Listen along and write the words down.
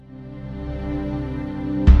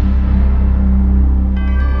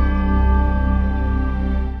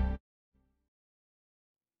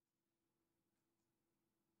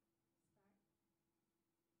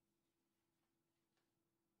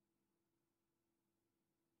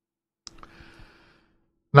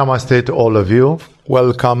Namaste to all of you.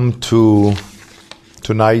 Welcome to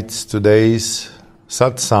today's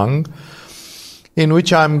Satsang, in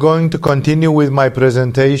which I'm going to continue with my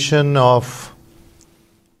presentation of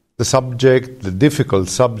the subject, the difficult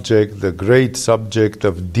subject, the great subject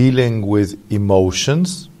of dealing with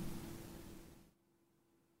emotions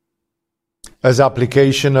as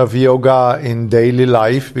application of yoga in daily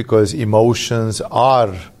life, because emotions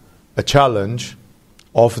are a challenge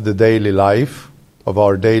of the daily life, of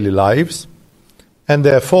our daily lives, and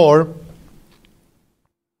therefore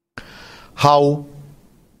how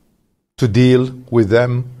to deal with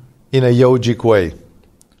them in a yogic way.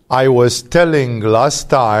 I was telling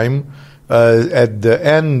last time at the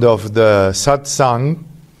end of the satsang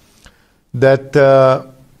that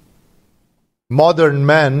modern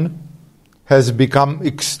man has become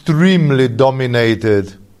extremely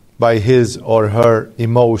dominated by his or her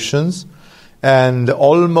emotions and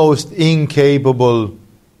almost incapable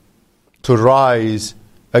to rise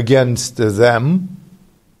against them,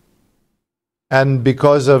 and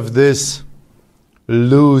because of this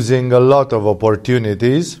losing a lot of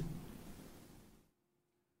opportunities.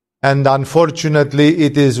 And unfortunately,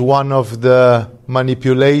 it is one of the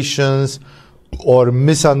manipulations or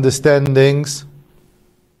misunderstandings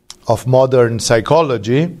of modern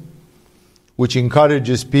psychology, which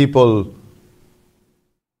encourages people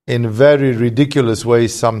in very ridiculous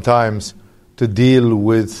ways sometimes to deal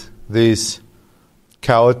with these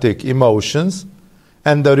chaotic emotions.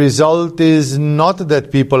 And the result is not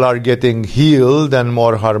that people are getting healed and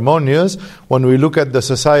more harmonious. When we look at the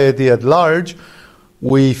society at large,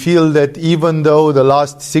 we feel that even though the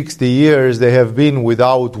last 60 years they have been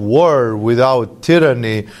without war, without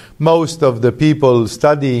tyranny, most of the people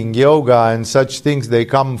studying yoga and such things, they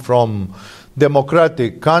come from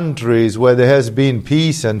democratic countries where there has been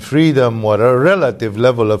peace and freedom, or a relative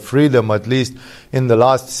level of freedom, at least in the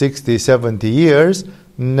last 60, 70 years.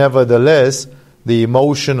 Nevertheless, the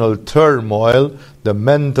emotional turmoil, the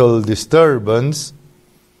mental disturbance,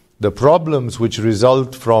 the problems which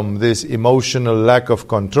result from this emotional lack of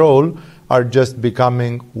control are just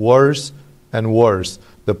becoming worse and worse.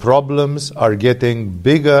 The problems are getting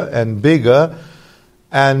bigger and bigger,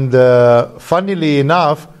 and funnily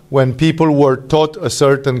enough, when people were taught a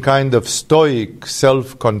certain kind of stoic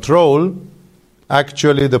self-control,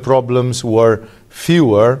 actually the problems were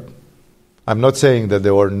fewer. I'm not saying that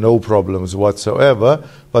there were no problems whatsoever,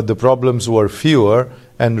 but the problems were fewer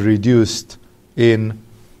and reduced in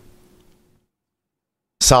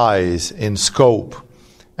size, in scope.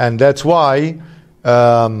 And that's why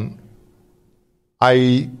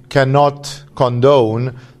I cannot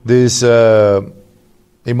condone this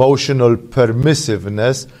emotional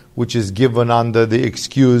permissiveness, which is given under the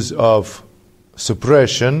excuse of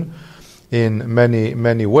suppression in many,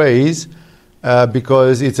 many ways,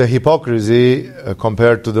 because it's a hypocrisy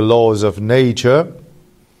compared to the laws of nature,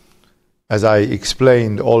 as I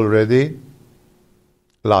explained already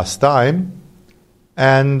last time.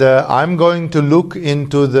 And I'm going to look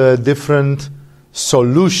into the different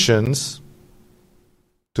solutions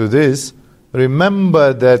to this.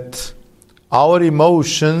 Remember that our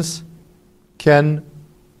emotions can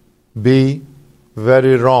be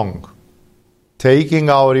very wrong. Taking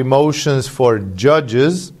our emotions for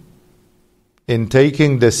judges in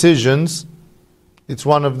taking decisions, it's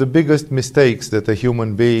one of the biggest mistakes that a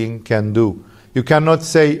human being can do. You cannot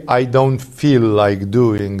say, I don't feel like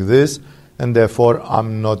doing this, and therefore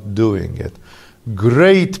I'm not doing it.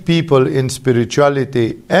 Great people in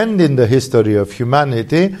spirituality and in the history of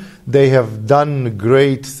humanity, they have done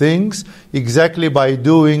great things exactly by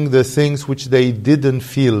doing the things which they didn't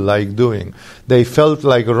feel like doing. They felt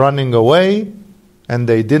like running away, and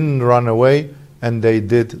they didn't run away, and they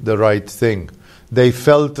did the right thing. They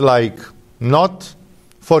felt like not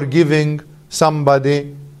forgiving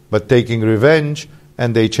somebody, but taking revenge,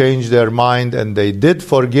 and they changed their mind, and they did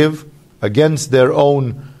forgive against their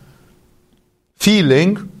own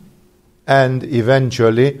feeling, and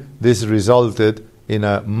eventually this resulted in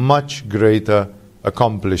a much greater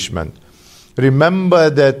accomplishment. Remember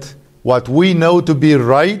that what we know to be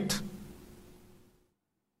right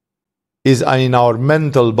is in our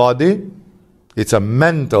mental body. It's a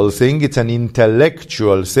mental thing, it's an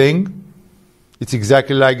intellectual thing. It's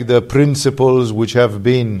exactly like the principles which have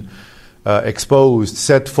been exposed,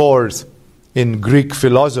 set forth in Greek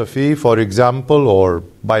philosophy, for example, or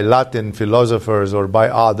by Latin philosophers or by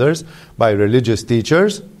others, by religious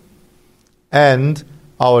teachers. And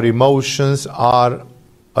our emotions are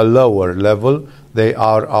a lower level. They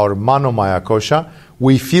are our manomaya kosha.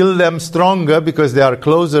 We feel them stronger because they are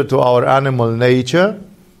closer to our animal nature,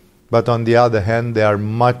 but on the other hand, they are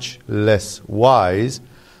much less wise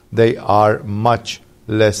they are much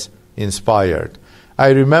less inspired. I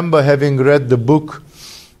remember having read the book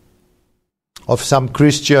of some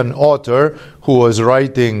Christian author who was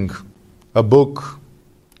writing a book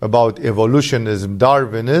about evolutionism,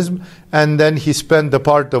 Darwinism, and then he spent a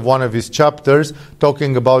part of one of his chapters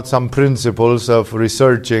talking about some principles of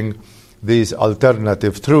researching these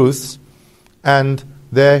alternative truths. And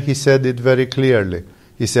there he said it very clearly.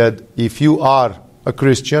 He said, if you are a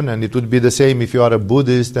Christian, and it would be the same if you are a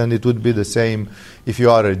Buddhist, and it would be the same if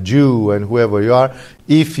you are a Jew, and whoever you are,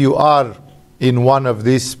 if you are in one of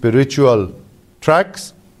these spiritual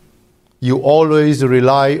tracks, you always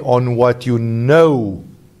rely on what you know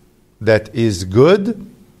that is good,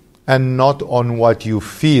 and not on what you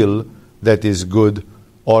feel that is good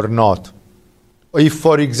or not. If,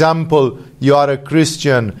 for example, you are a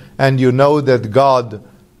Christian and you know that God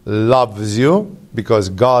loves you, because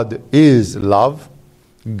God is love,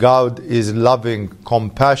 God is loving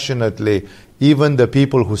compassionately even the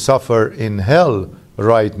people who suffer in hell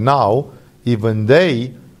right now, even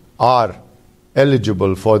they are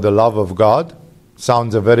eligible for the love of God.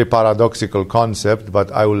 Sounds a very paradoxical concept,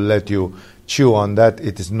 but I will let you chew on that.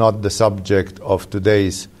 It is not the subject of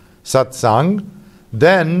today's satsang.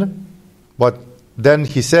 Then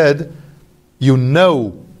he said, you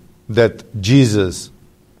know that Jesus,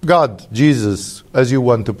 God, Jesus, as you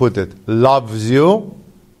want to put it, loves you.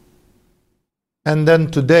 And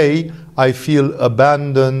then today I feel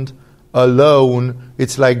abandoned, alone.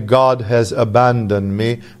 It's like God has abandoned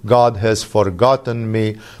me. God has forgotten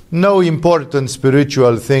me. No important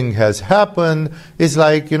spiritual thing has happened. It's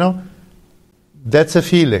like, that's a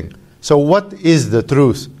feeling. So what is the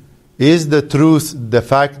truth? Is the truth the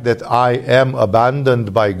fact that I am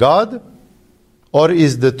abandoned by God? Or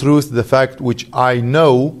is the truth the fact which I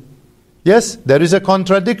know? Yes, there is a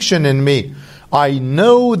contradiction in me. I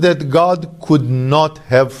know that God could not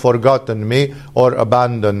have forgotten me or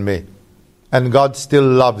abandoned me. And God still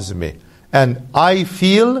loves me. And I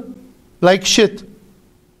feel like shit.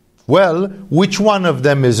 Well, which one of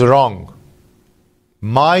them is wrong?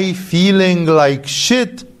 My feeling like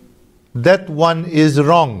shit, that one is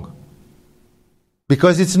wrong.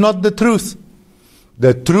 Because it's not the truth.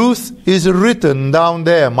 The truth is written down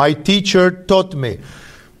there. My teacher taught me.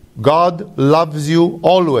 God loves you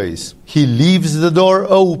always. He leaves the door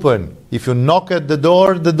open. If you knock at the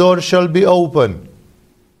door shall be open.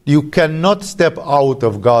 You cannot step out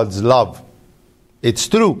of God's love. It's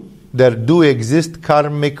true, there do exist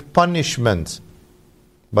karmic punishments.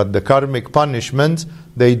 But the karmic punishments,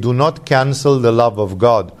 they do not cancel the love of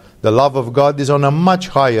God. The love of God is on a much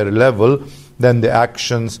higher level than the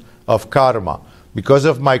actions of karma. Because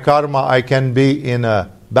of my karma, I can be in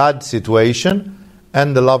a bad situation,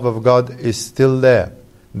 and the love of God is still there.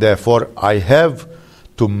 Therefore, I have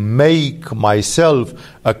to make myself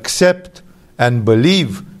accept and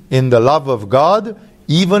believe in the love of God,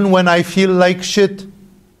 even when I feel like shit.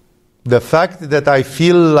 The fact that I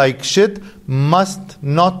feel like shit must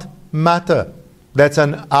not matter. That's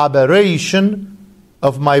an aberration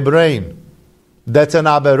of my brain. That's an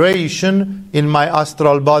aberration in my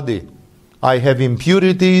astral body. I have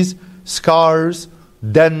impurities, scars,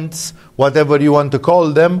 dents, whatever you want to call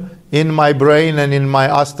them, in my brain and in my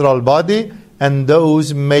astral body, and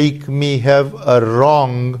those make me have a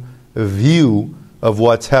wrong view of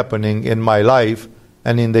what's happening in my life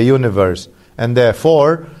and in the universe. And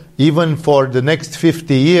therefore, even for the next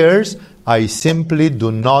 50 years, I simply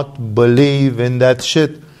do not believe in that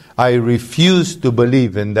shit. I refuse to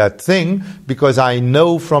believe in that thing because I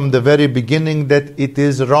know from the very beginning that it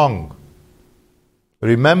is wrong.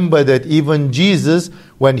 Remember that even Jesus,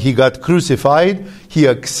 when he got crucified, he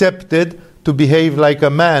accepted to behave like a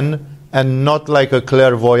man and not like a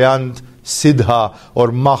clairvoyant Siddha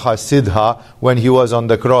or Maha Siddha when he was on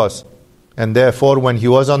the cross. And therefore, when he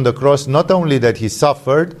was on the cross, not only that he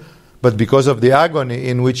suffered, but because of the agony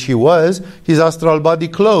in which he was, his astral body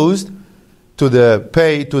closed to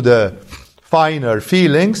the finer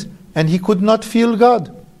feelings, and he could not feel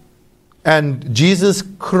God. And Jesus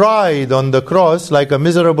cried on the cross like a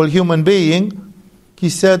miserable human being.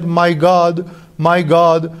 He said, my God,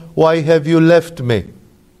 why have you left me?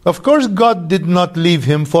 Of course, God did not leave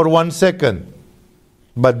him for 1 second.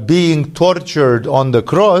 But being tortured on the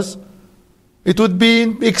cross, it would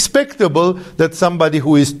be expectable that somebody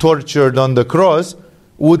who is tortured on the cross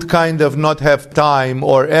would kind of not have time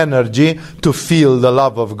or energy to feel the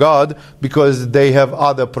love of God because they have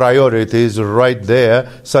other priorities right there,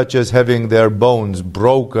 such as having their bones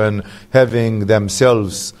broken, having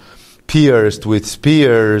themselves pierced with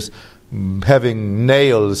spears, having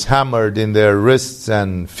nails hammered in their wrists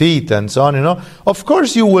and feet and so on, Of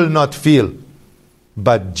course you will not feel.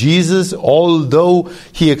 But Jesus, although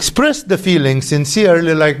he expressed the feeling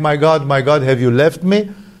sincerely, like, my God, have you left me?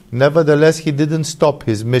 Nevertheless, he didn't stop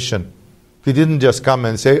his mission. He didn't just come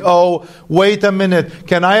and say, oh, wait a minute,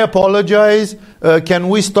 can I apologize? Can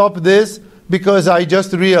we stop this? Because I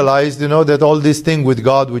just realized, that all this thing with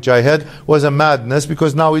God which I had was a madness,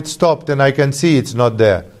 because now it stopped and I can see it's not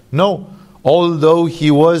there. No. Although he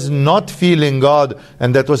was not feeling God,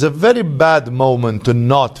 and that was a very bad moment to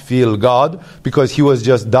not feel God, because he was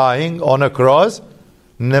just dying on a cross,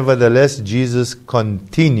 nevertheless, Jesus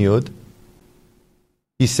continued.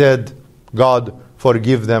 He said, God,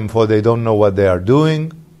 forgive them, for they don't know what they are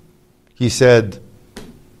doing. He said,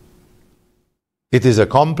 it is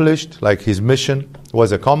accomplished, like his mission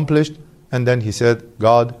was accomplished. And then he said,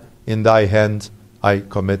 God, in thy hands I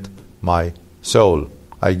commit my soul.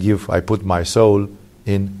 I put my soul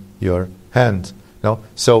in your hands.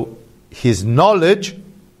 So his knowledge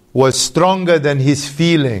was stronger than his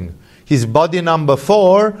feeling. His body number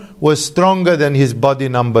 4 was stronger than his body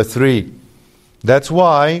number 3. That's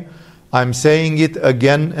why I'm saying it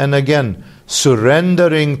again and again.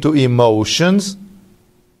 Surrendering to emotions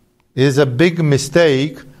is a big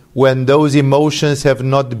mistake when those emotions have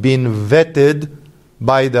not been vetted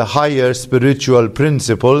by the higher spiritual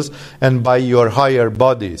principles and by your higher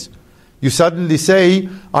bodies. You suddenly say,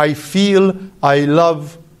 I feel I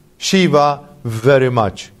love Shiva very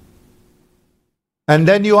much. And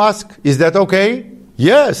then you ask, is that okay?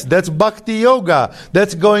 Yes, that's bhakti yoga.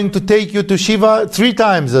 That's going to take you to Shiva 3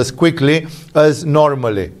 times as quickly as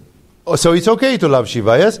normally. So it's okay to love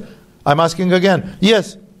Shiva, yes? I'm asking again.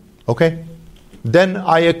 Yes. Okay. Then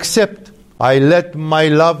I accept. I let my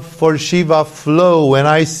love for Shiva flow, and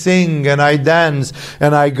I sing and I dance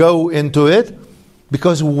and I go into it.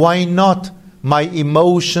 Because why not? My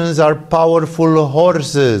emotions are powerful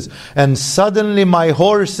horses, and suddenly my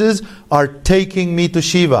horses are taking me to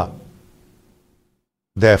Shiva.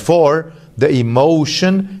 Therefore, the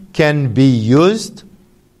emotion can be used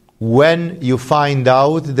when you find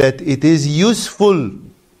out that it is useful.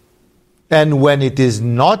 And when it is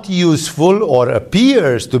not useful or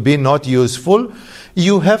appears to be not useful,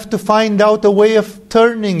 you have to find out a way of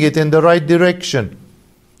turning it in the right direction.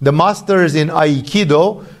 The masters in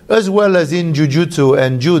Aikido, as well as in Jujutsu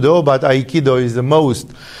and Judo, but Aikido is the most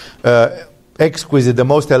exquisite, the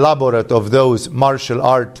most elaborate of those martial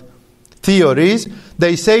art theories,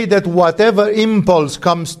 they say that whatever impulse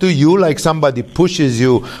comes to you, like somebody pushes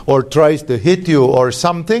you or tries to hit you or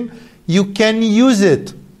something, you can use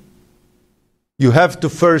it. You have to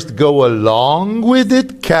first go along with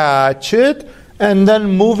it, catch it, and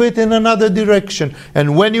then move it in another direction.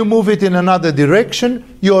 And when you move it in another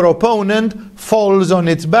direction, your opponent falls on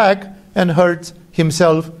its back and hurts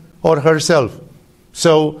himself or herself.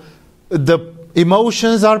 So the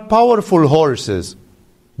emotions are powerful horses.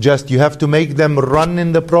 Just you have to make them run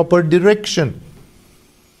in the proper direction.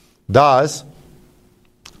 Thus,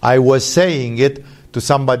 I was saying it to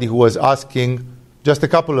somebody who was asking just a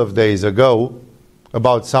couple of days ago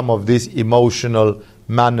about some of this emotional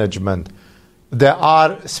management. There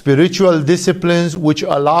are spiritual disciplines which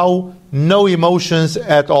allow no emotions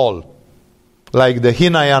at all. Like the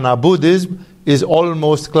Hinayana Buddhism is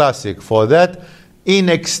almost classic for that. In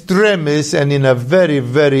extremis and in a very,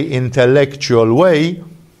 very intellectual way,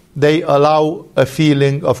 they allow a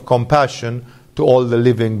feeling of compassion to all the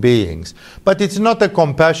living beings. But it's not a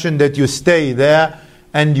compassion that you stay there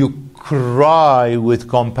and you cry with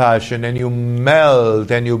compassion and you melt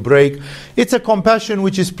and you break. It's a compassion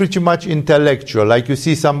which is pretty much intellectual. Like you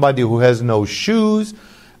see somebody who has no shoes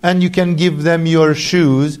and you can give them your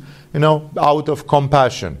shoes, out of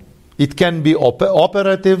compassion. It can be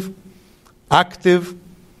operative, active,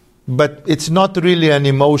 but it's not really an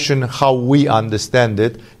emotion how we understand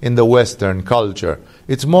it in the Western culture.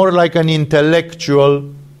 It's more like an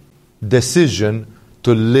intellectual decision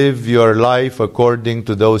to live your life according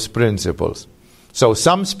to those principles. So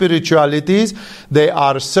some spiritualities, they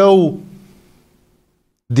are so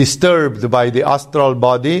disturbed by the astral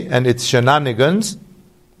body and its shenanigans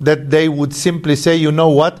that they would simply say, you know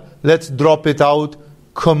what, let's drop it out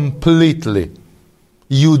completely.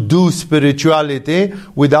 You do spirituality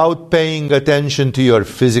without paying attention to your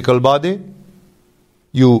physical body.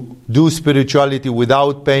 You do spirituality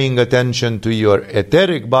without paying attention to your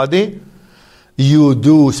etheric body. You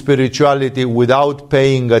do spirituality without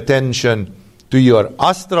paying attention to your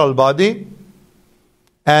astral body.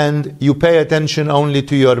 And you pay attention only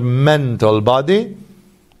to your mental body.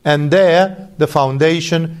 And there, the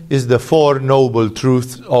foundation is the 4 noble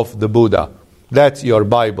truths of the Buddha. That's your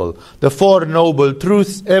Bible. The 4 noble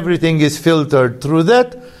truths, everything is filtered through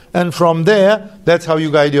that. And from there, that's how you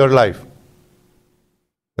guide your life.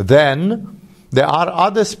 Then there are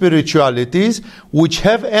other spiritualities which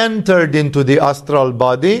have entered into the astral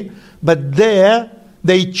body, but there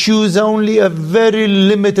they choose only a very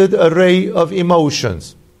limited array of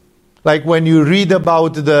emotions. Like when you read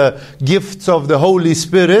about the gifts of the Holy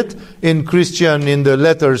Spirit in the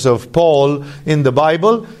letters of Paul in the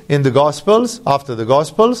Bible, in the Gospels, after the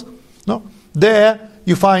Gospels, no? There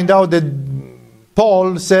you find out that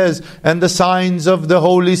Paul says, and the signs of the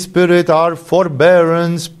Holy Spirit are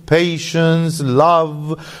forbearance, patience,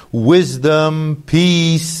 love, wisdom,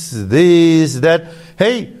 peace, this, that.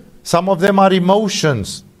 Hey, some of them are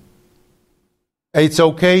emotions. It's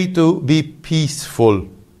okay to be peaceful.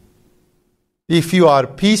 If you are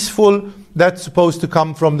peaceful, that's supposed to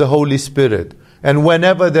come from the Holy Spirit. And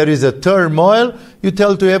whenever there is a turmoil, you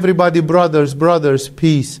tell to everybody, brothers,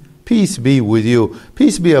 peace. Peace be with you.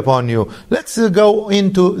 Peace be upon you. Let's go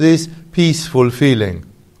into this peaceful feeling.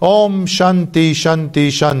 Om Shanti Shanti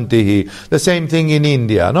Shanti. The same thing in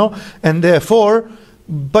India, no? And therefore,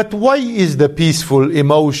 but why is the peaceful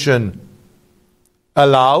emotion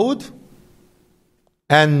allowed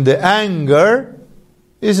and the anger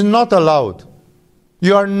is not allowed?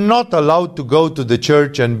 You are not allowed to go to the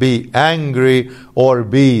church and be angry or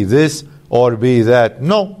be this or be that.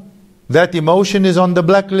 No, that emotion is on the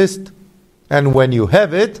blacklist. And when you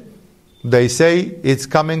have it, they say it's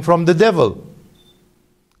coming from the devil.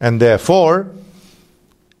 And therefore,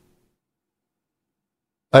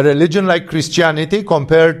 a religion like Christianity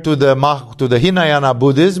compared to the Hinayana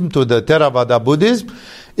Buddhism, to the Theravada Buddhism,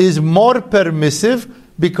 is more permissive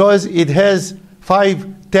because it has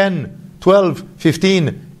 5, 10, 12,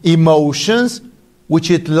 15 emotions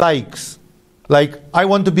which it likes. Like, I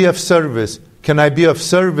want to be of service. Can I be of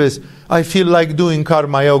service? I feel like doing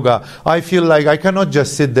karma yoga. I feel like I cannot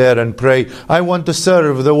just sit there and pray. I want to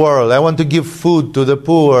serve the world. I want to give food to the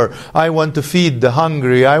poor. I want to feed the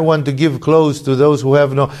hungry. I want to give clothes to those who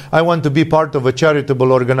have no. I want to be part of a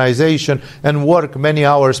charitable organization and work many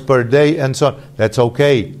hours per day and so on. That's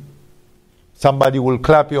okay. Somebody will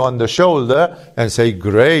clap you on the shoulder and say,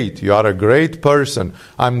 great, you are a great person.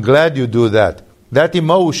 I'm glad you do that. That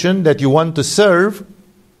emotion that you want to serve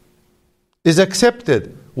is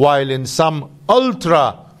accepted. While in some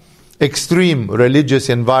ultra extreme religious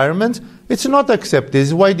environments, it's not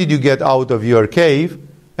accepted. Why did you get out of your cave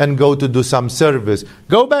and go to do some service?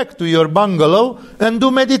 Go back to your bungalow and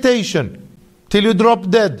do meditation till you drop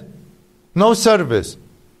dead. No service.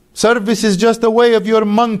 Service is just a way of your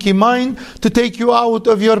monkey mind to take you out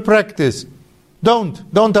of your practice.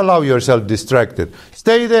 Don't allow yourself distracted.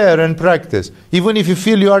 Stay there and practice. Even if you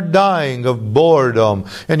feel you are dying of boredom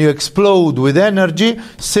and you explode with energy,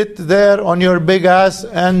 sit there on your big ass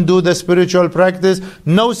and do the spiritual practice.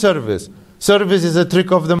 No service. Service is a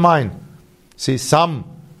trick of the mind. See, some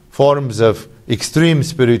forms of extreme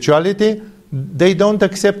spirituality, they don't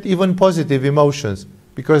accept even positive emotions.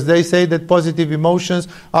 Because they say that positive emotions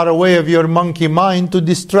are a way of your monkey mind to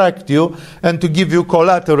distract you and to give you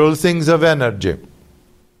collateral things of energy.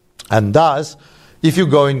 And thus, if you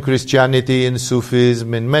go in Christianity, in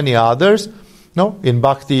Sufism, in many others, no, in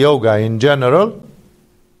Bhakti Yoga in general,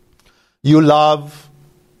 you love,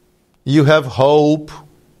 you have hope,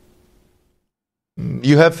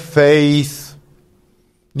 you have faith,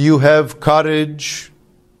 you have courage,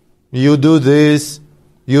 you do this,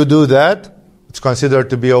 you do that, it's considered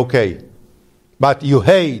to be okay. But you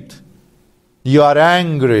hate, you are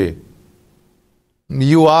angry,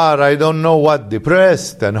 you are, I don't know what,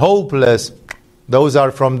 depressed and hopeless. Those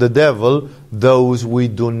are from the devil. Those we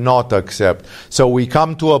do not accept. So we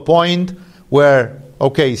come to a point where,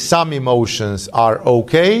 okay, some emotions are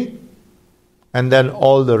okay, and then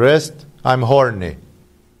all the rest, I'm horny.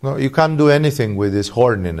 No, you can't do anything with this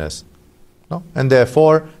horniness. No? And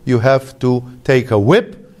therefore, you have to take a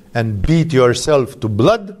whip and beat yourself to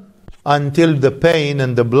blood until the pain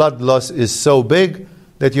and the blood loss is so big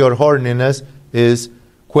that your horniness is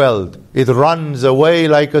quelled. It runs away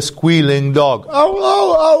like a squealing dog.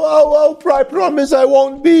 Oh, I promise I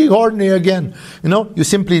won't be horny again. You know, you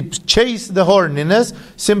simply chase the horniness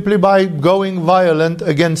simply by going violent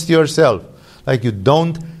against yourself. Like you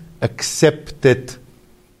don't accept it.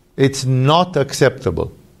 It's not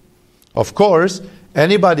acceptable. Of course,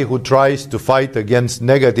 anybody who tries to fight against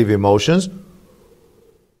negative emotions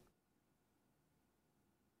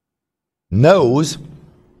knows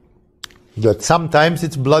that sometimes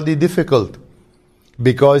it's bloody difficult.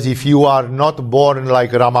 Because if you are not born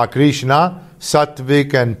like Ramakrishna,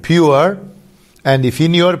 sattvic and pure, and if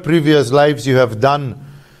in your previous lives you have done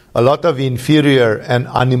a lot of inferior and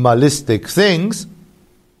animalistic things,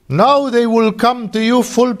 now they will come to you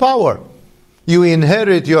full power. You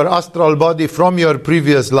inherit your astral body from your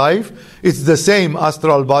previous life. It's the same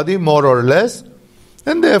astral body, more or less.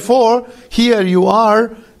 And therefore, here you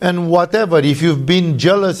are, and whatever. If you've been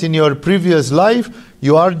jealous in your previous life,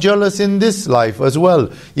 you are jealous in this life as well.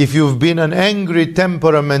 If you've been an angry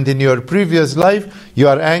temperament in your previous life, you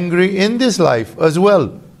are angry in this life as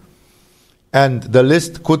well. And the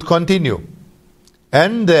list could continue.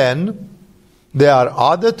 And then there are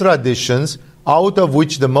other traditions, out of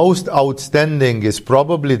which the most outstanding is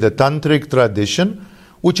probably the Tantric tradition,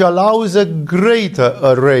 which allows a greater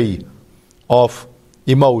array of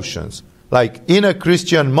emotions. Like in a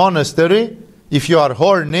Christian monastery, if you are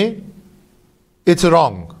horny, it's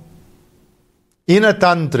wrong. In a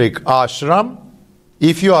Tantric ashram,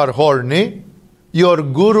 if you are horny, your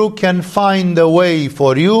guru can find a way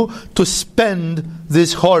for you to spend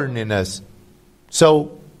this horniness.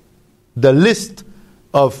 So, the list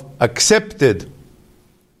of accepted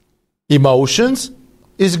emotions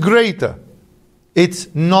is greater.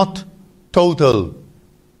 It's not total.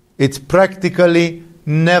 It's practically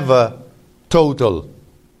never total.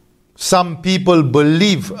 Some people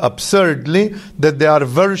believe absurdly that there are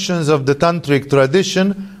versions of the Tantric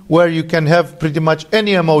tradition where you can have pretty much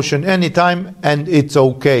any emotion anytime and it's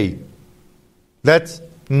okay. That's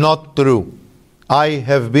not true. I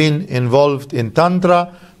have been involved in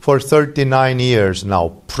Tantra for 39 years now,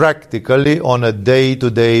 practically on a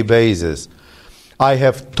day-to-day basis. I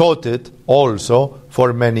have taught it also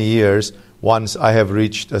for many years once I have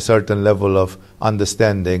reached a certain level of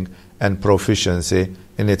understanding and proficiency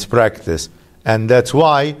in its practice. And that's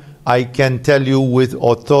why I can tell you with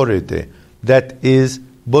authority, that is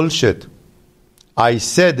bullshit. I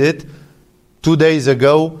said it 2 days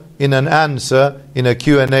ago in an answer in a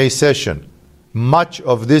Q&A session. Much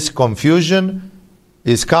of this confusion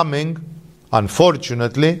is coming,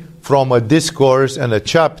 unfortunately, from a discourse and a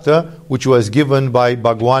chapter which was given by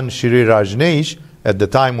Bhagwan Shri Rajneesh at the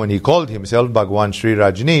time when he called himself Bhagwan Shri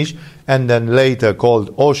Rajneesh and then later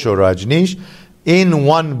called Osho Rajneesh, in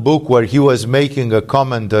one book where he was making a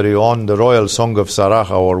commentary on the Royal Song of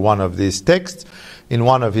Saraha or one of these texts, in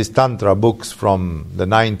one of his Tantra books from the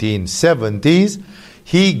 1970s,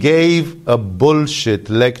 he gave a bullshit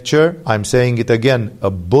lecture, I'm saying it again, a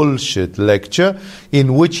bullshit lecture,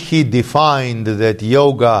 in which he defined that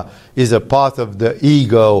yoga is a path of the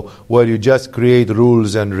ego where you just create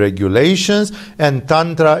rules and regulations, and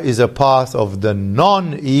Tantra is a path of the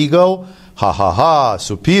non-ego,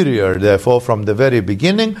 superior, therefore, from the very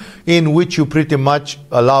beginning, in which you pretty much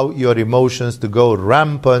allow your emotions to go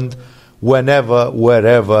rampant whenever,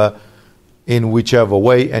 wherever, in whichever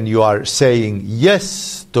way, and you are saying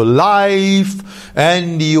yes to life,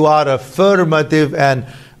 and you are affirmative. And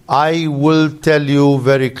I will tell you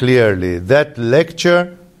very clearly, that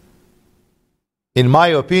lecture, in my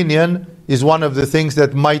opinion, is one of the things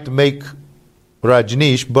that might make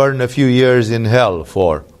Rajneesh burn a few years in hell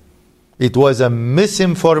for. It was a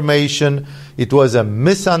misinformation, it was a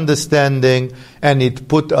misunderstanding, and it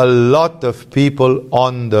put a lot of people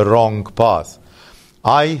on the wrong path.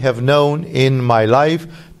 I have known in my life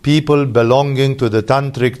people belonging to the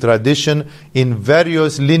Tantric tradition in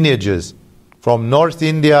various lineages, from North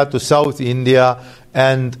India to South India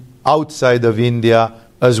and outside of India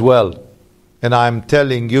as well. And I'm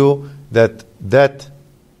telling you that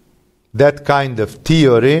kind of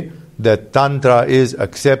theory, that Tantra is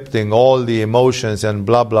accepting all the emotions and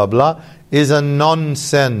blah, blah, blah, is a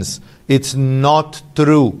nonsense. It's not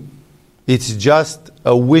true. It's just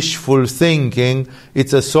a wishful thinking.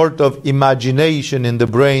 It's a sort of imagination in the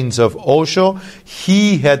brains of Osho.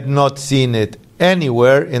 He had not seen it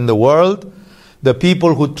anywhere in the world. The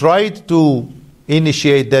people who tried to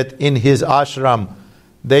initiate that in his ashram,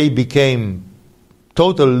 they became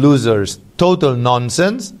total losers, total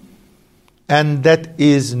nonsense. And that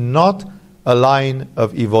is not a line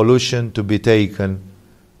of evolution to be taken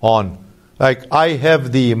on. Like, I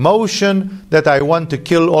have the emotion that I want to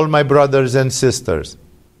kill all my brothers and sisters.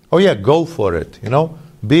 Oh yeah, go for it,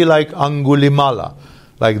 Be like Angulimala,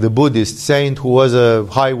 like the Buddhist saint who was a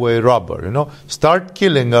highway robber, Start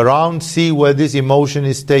killing around, see where this emotion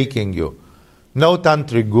is taking you. No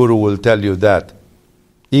tantric guru will tell you that.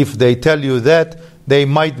 If they tell you that, they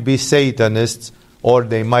might be Satanists, or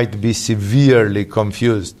they might be severely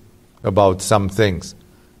confused about some things.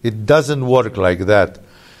 It doesn't work like that.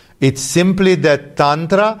 It's simply that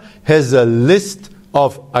Tantra has a list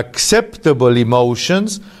of acceptable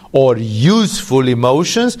emotions or useful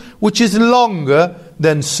emotions, which is longer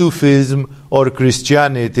than Sufism or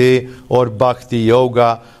Christianity or Bhakti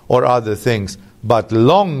Yoga or other things. But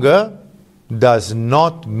longer does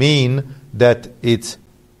not mean that it's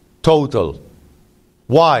total.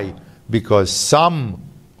 Why? because some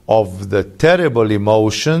of the terrible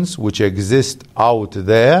emotions which exist out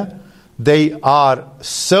there, they are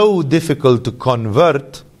so difficult to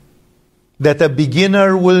convert that a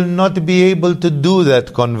beginner will not be able to do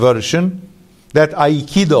that conversion, that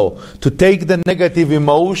aikido, to take the negative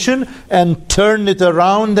emotion and turn it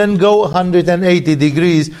around and go 180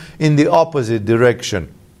 degrees in the opposite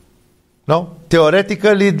direction. No?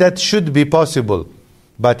 Theoretically, that should be possible.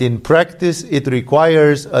 But in practice, it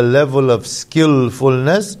requires a level of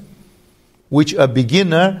skillfulness which a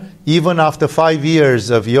beginner, even after 5 years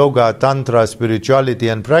of yoga, tantra, spirituality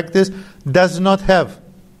and practice, does not have.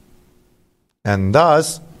 And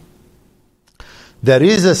thus, there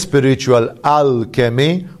is a spiritual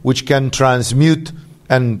alchemy which can transmute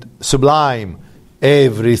and sublime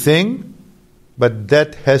everything, but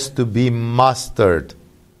that has to be mastered.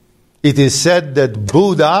 It is said that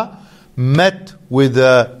Buddha met with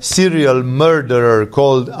a serial murderer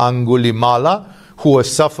called Angulimala, who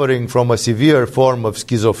was suffering from a severe form of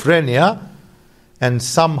schizophrenia, and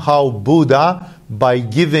somehow Buddha, by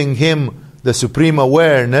giving him the supreme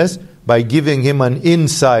awareness, by giving him an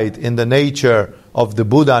insight in the nature of the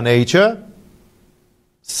Buddha nature,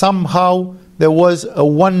 somehow there was a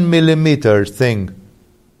 1 millimeter thing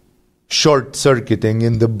short-circuiting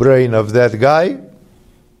in the brain of that guy,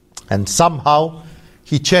 and somehow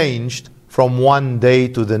he changed from one day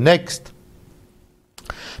to the next,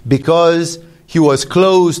 because he was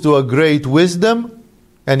close to a great wisdom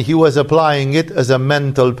and he was applying it as a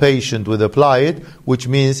mental patient would apply it, which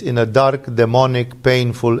means in a dark, demonic,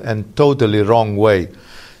 painful and totally wrong way.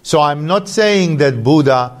 So I'm not saying that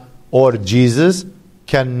Buddha or Jesus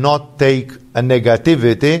cannot take a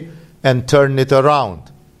negativity and turn it around.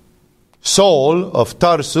 Saul of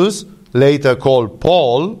Tarsus, later called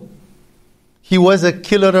Paul, he was a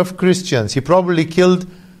killer of Christians. He probably killed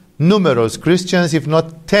numerous Christians, if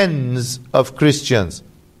not tens of Christians.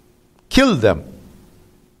 Killed them.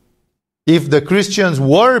 If the Christians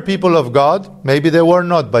were people of God, maybe they were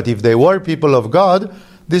not, but if they were people of God,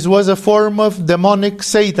 this was a form of demonic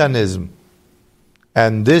Satanism.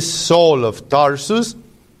 And this Saul of Tarsus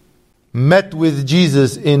met with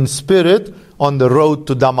Jesus in spirit on the road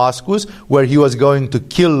to Damascus, where he was going to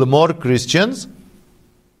kill more Christians.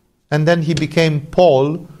 And then he became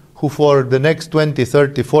Paul, who for the next 20,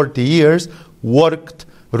 30, 40 years worked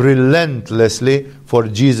relentlessly for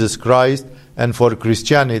Jesus Christ and for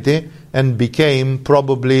Christianity, and became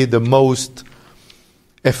probably the most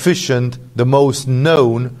efficient, the most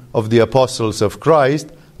known of the apostles of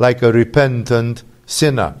Christ, like a repentant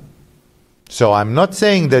sinner. So I'm not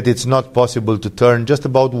saying that it's not possible to turn just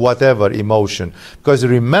about whatever emotion, because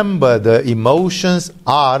remember, the emotions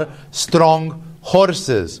are strong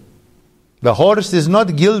horses. The horse is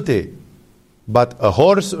not guilty, but a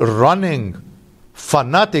horse running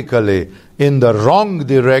fanatically in the wrong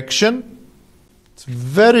direction, it's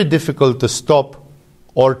very difficult to stop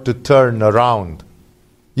or to turn around.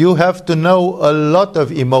 You have to know a lot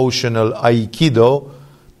of emotional aikido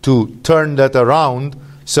to turn that around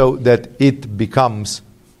so that it becomes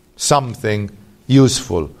something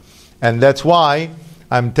useful. And that's why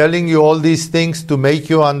I'm telling you all these things, to make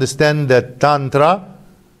you understand that Tantra,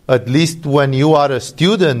 at least when you are a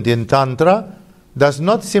student in Tantra, does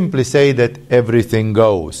not simply say that everything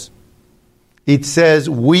goes. It says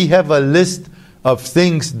we have a list of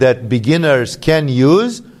things that beginners can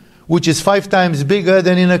use, which is 5 times bigger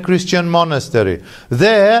than in a Christian monastery.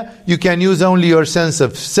 There, you can use only your sense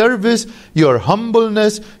of service, your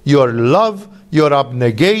humbleness, your love, your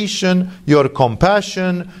abnegation, your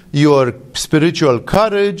compassion, your spiritual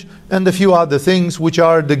courage, and a few other things which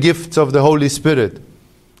are the gifts of the Holy Spirit.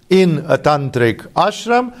 In a tantric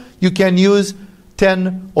ashram, you can use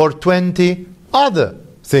 10 or 20 other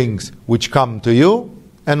things which come to you,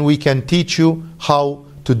 and we can teach you how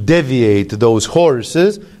to deviate those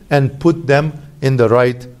horses and put them in the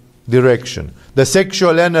right direction. The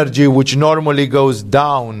sexual energy which normally goes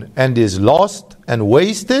down and is lost and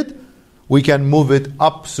wasted, we can move it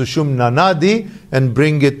up Sushumna Nadi and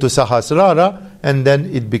bring it to Sahasrara, and then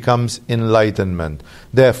it becomes enlightenment.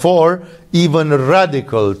 Therefore, even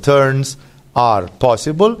radical turns are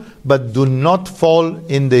possible, but do not fall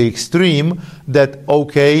in the extreme that,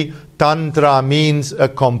 okay, Tantra means a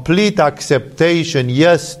complete acceptation,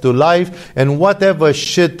 yes, to life, and whatever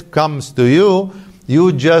shit comes to you,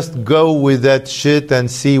 you just go with that shit and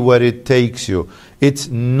see where it takes you. It's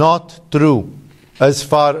not true. As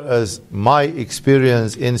far as my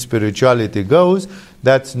experience in spirituality goes,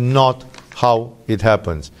 that's not how it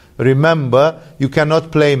happens. Remember, you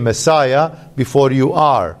cannot play Messiah before you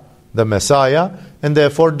are the Messiah, and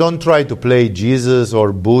therefore don't try to play Jesus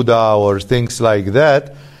or Buddha or things like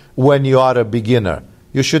that. when you are a beginner.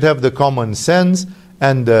 You should have the common sense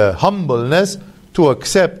and the humbleness to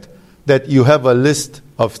accept that you have a list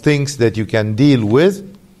of things that you can deal with.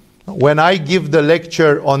 When I give the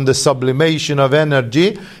lecture on the sublimation of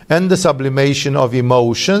energy and the sublimation of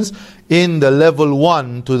emotions in the level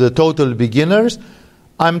 1 to the total beginners,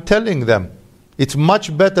 I'm telling them it's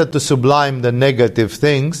much better to sublime the negative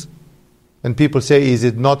things. And people say, is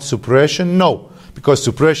it not suppression? No. Because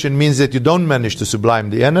suppression means that you don't manage to sublime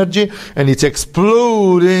the energy and it's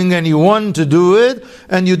exploding and you want to do it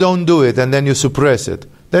and you don't do it and then you suppress it.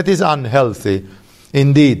 That is unhealthy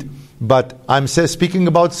indeed. But I'm speaking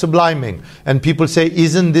about subliming. And people say,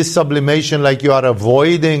 isn't this sublimation like you are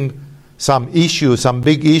avoiding some issue, some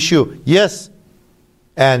big issue? Yes.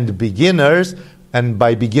 And beginners, and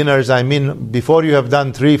by beginners I mean before you have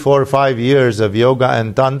done 3, 4, 5 years of yoga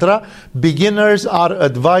and tantra, beginners are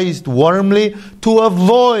advised warmly to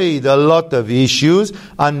avoid a lot of issues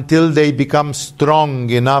until they become strong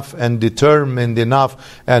enough and determined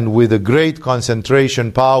enough and with a great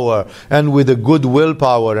concentration power and with a good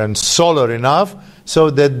willpower and solar enough so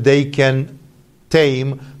that they can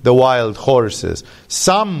tame the wild horses.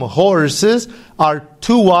 Some horses are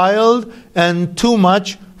too wild and too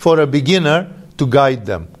much for a beginner to guide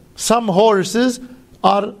them. Some horses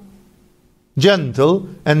are gentle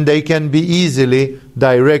and they can be easily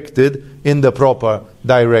directed in the proper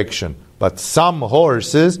direction. But some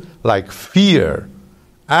horses, like fear,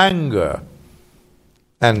 anger,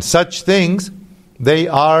 and such things, they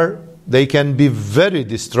can be very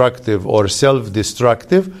destructive or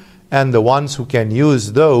self-destructive, and the ones who can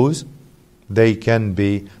use those, they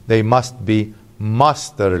must be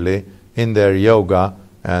masterly in their yoga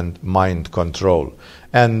and mind control.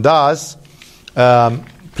 And thus,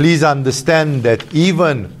 please understand that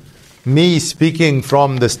even me speaking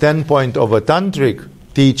from the standpoint of a tantric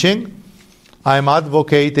teaching, I'm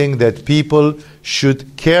advocating that people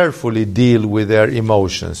should carefully deal with their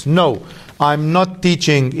emotions. No, I'm not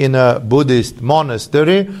teaching in a Buddhist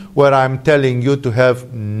monastery where I'm telling you to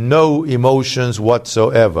have no emotions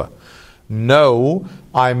whatsoever. No,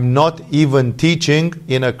 I'm not even teaching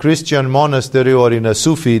in a Christian monastery or in a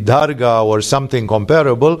Sufi dargah or something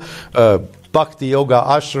comparable, Bhakti Yoga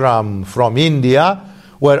ashram from India,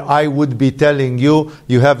 where I would be telling you,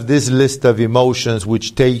 you have this list of emotions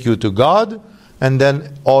which take you to God, and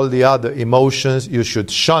then all the other emotions, you should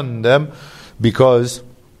shun them because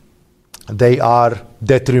they are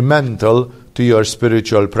detrimental to your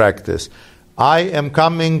spiritual practice. I am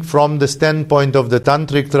coming from the standpoint of the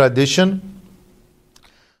tantric tradition,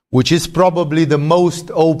 which is probably the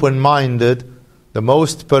most open-minded, the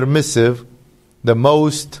most permissive, the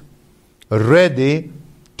most ready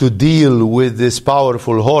to deal with these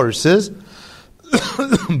powerful horses.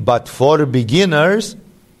 But for beginners,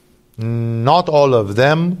 not all of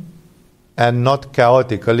them, and not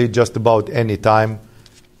chaotically, just about any time,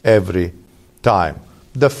 every time.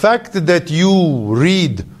 The fact that you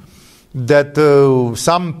read that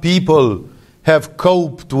some people have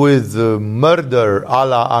coped with murder a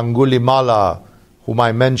la Angulimala, whom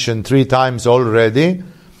I mentioned 3 times already,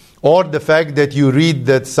 or the fact that you read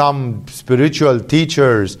that some spiritual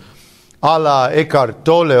teachers a la Eckhart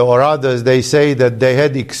Tolle or others, they say that they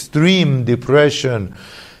had extreme depression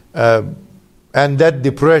and that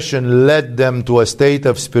depression led them to a state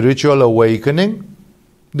of spiritual awakening.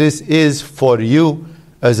 This is for you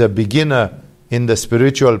as a beginner in the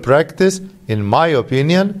spiritual practice, in my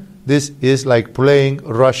opinion, this is like playing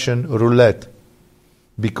Russian roulette,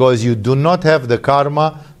 because you do not have the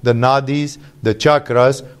karma, the nadis, the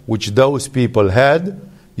chakras which those people had.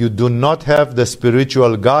 You do not have the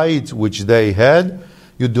spiritual guides which they had.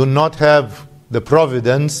 You do not have the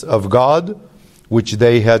providence of God which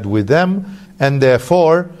they had with them, and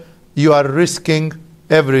therefore you are risking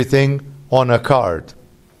everything on a card.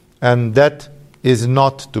 And that is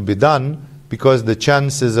not to be done, because the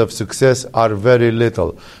chances of success are very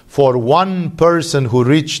little. For one person who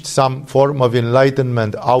reached some form of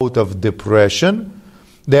enlightenment out of depression,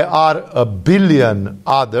 there are 1 billion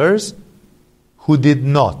others who did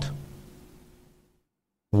not.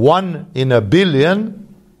 1 in 1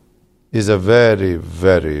 billion is a very,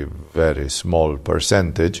 very, very small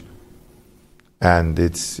percentage, and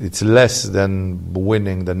it's less than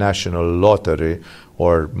winning the national lottery,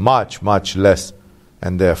 or much, much less.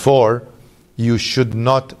 And therefore, you should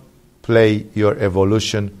not play your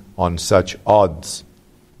evolution on such odds.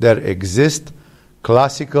 There exist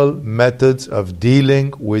classical methods of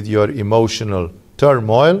dealing with your emotional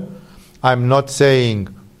turmoil. I'm not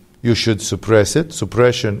saying you should suppress it.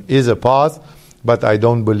 Suppression is a path, but I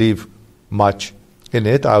don't believe much in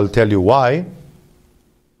it. I'll tell you why.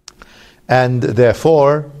 And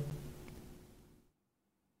therefore,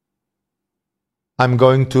 I'm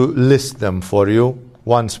going to list them for you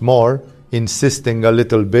once more, insisting a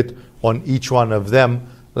little bit on each one of them,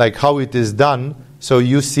 like how it is done, so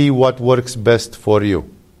you see what works best for you.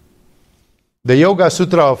 The Yoga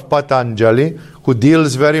Sutra of Patanjali, who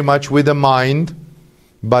deals very much with the mind,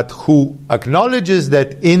 but who acknowledges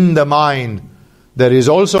that in the mind there is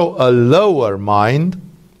also a lower mind,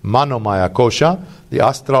 Manomaya Kosha, the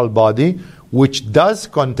astral body, which does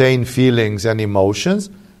contain feelings and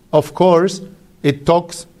emotions. Of course, it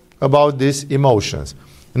talks about these emotions.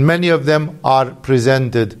 And many of them are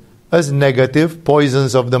presented as negative,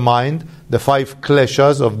 poisons of the mind, the 5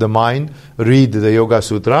 kleshas of the mind. Read the Yoga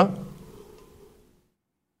Sutra.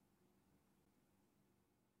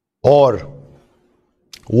 Or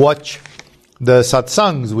watch the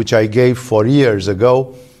satsangs which I gave 4 years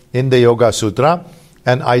ago in the Yoga Sutra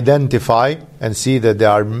and identify and see that there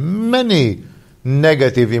are many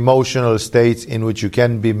negative emotional states in which you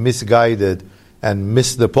can be misguided and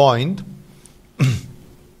miss the point.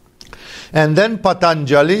 And then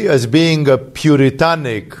Patanjali, as being a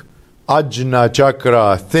puritanic Ajna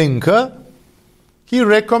Chakra thinker, he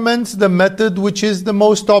recommends the method which is the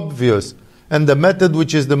most obvious. And the method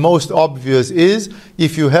which is the most obvious is,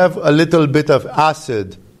 if you have a little bit of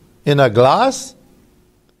acid in a glass,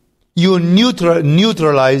 you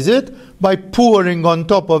neutralize it by pouring on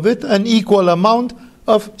top of it an equal amount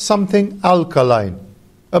of something alkaline,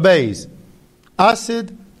 a base.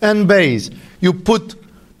 Acid and base. You put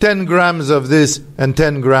 10 grams of this and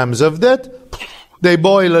 10 grams of that, they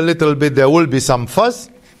boil a little bit, there will be some fuss,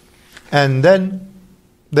 and then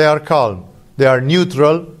they are calm. They are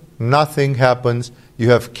neutral. Nothing happens. You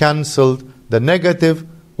have cancelled the negative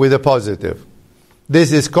with a positive.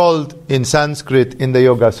 This is called in Sanskrit in the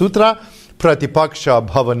Yoga Sutra Pratipaksha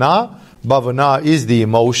Bhavana. Bhavana is the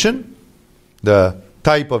emotion, the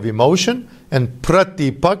type of emotion, and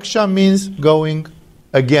Pratipaksha means going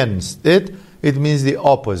against it. It means the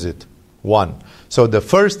opposite one. So the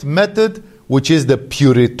first method, which is the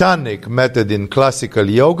puritanic method in classical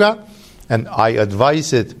yoga, and I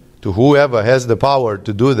advise it to whoever has the power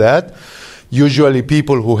to do that. Usually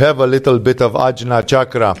people who have a little bit of Ajna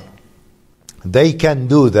Chakra, they can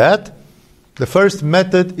do that. The first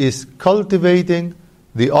method is cultivating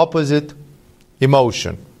the opposite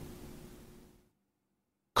emotion.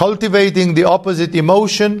 Cultivating the opposite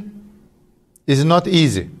emotion is not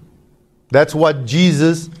easy. That's what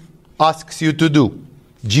Jesus asks you to do.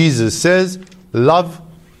 Jesus says, love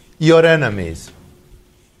your enemies.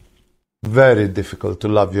 Very difficult to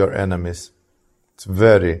love your enemies. It's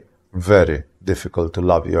very, very difficult to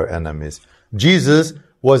love your enemies. Jesus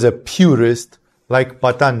was a purist like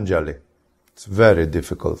Patanjali. It's very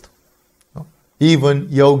difficult. Even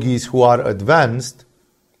yogis who are advanced,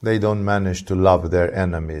 they don't manage to love their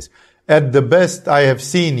enemies. At the best, I have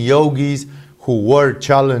seen yogis who were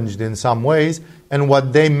challenged in some ways, and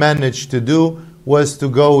what they managed to do was to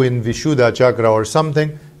go in Vishuddha Chakra or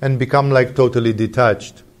something and become like totally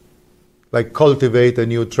detached. Like cultivate a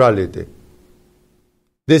neutrality.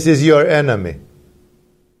 This is your enemy.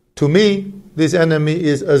 To me, this enemy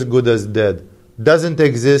is as good as dead. Doesn't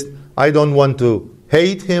exist. I don't want to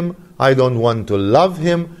hate him. I don't want to love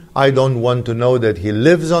him. I don't want to know that he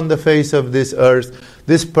lives on the face of this earth.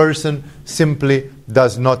 This person simply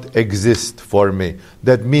does not exist for me.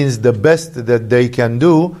 That means the best that they can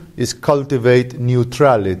do is cultivate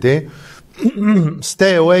neutrality.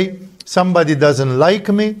 Stay away. Somebody doesn't like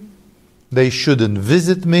me. They shouldn't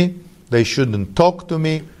visit me. They shouldn't talk to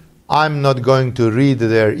me. I'm not going to read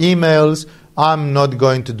their emails. I'm not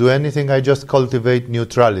going to do anything. I just cultivate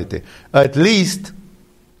neutrality. At least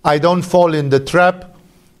I don't fall in the trap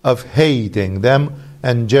of hating them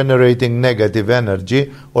and generating negative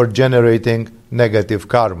energy or generating negative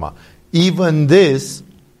karma. Even this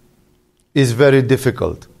is very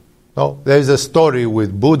difficult. No, there's a story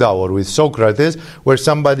with Buddha or with Socrates where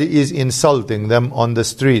somebody is insulting them on the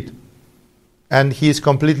street. And he is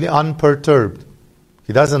completely unperturbed.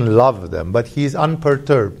 He doesn't love them, but he is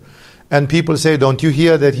unperturbed. And people say, don't you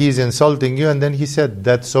hear that he is insulting you? And then he said,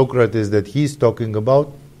 that Socrates that he's talking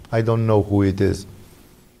about, I don't know who it is.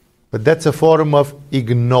 But that's a form of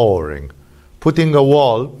ignoring. Putting a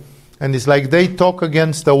wall, and it's like they talk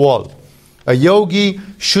against a wall. A yogi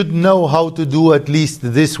should know how to do at least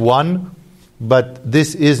this one, but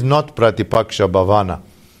this is not Pratipaksha Bhavana.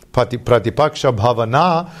 Pratipaksha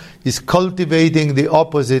Bhavana is cultivating the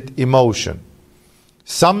opposite emotion.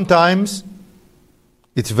 Sometimes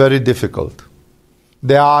it's very difficult.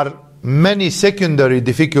 There are many secondary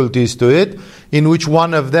difficulties to it, in which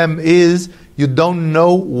one of them is you don't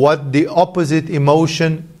know what the opposite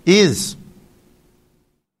emotion is.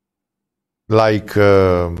 Like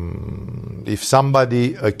if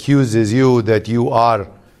somebody accuses you that you are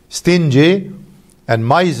stingy and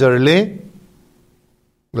miserly,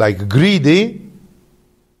 like greedy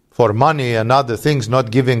for money and other things,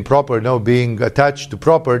 not giving proper, being attached to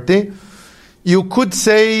property, you could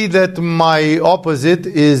say that my opposite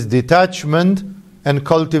is detachment and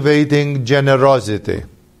cultivating generosity.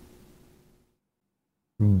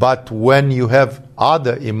 But when you have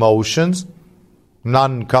other emotions,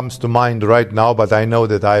 none comes to mind right now, but I know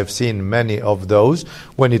that I have seen many of those.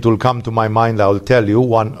 When it will come to my mind, I will tell you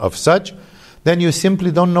one of such. Then you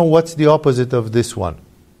simply don't know what's the opposite of this one.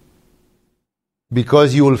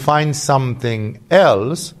 Because you will find something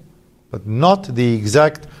else, but not the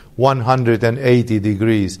exact 180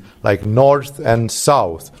 degrees, like north and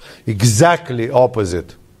south. Exactly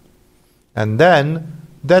opposite. And then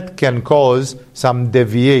that can cause some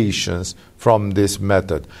deviations from this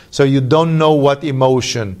method. So you don't know what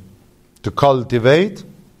emotion to cultivate.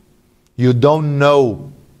 You don't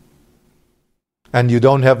know. And you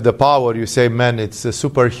don't have the power. You say, man, it's a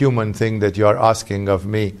superhuman thing that you are asking of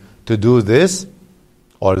me to do this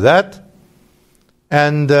or that.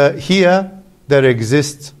 And here there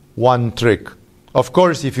exists one trick. Of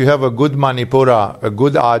course, if you have a good Manipura, a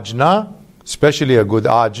good ajna, especially a good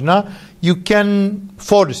ajna, you can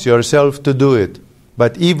force yourself to do it.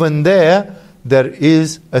 But even there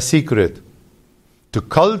is a secret. To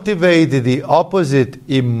cultivate the opposite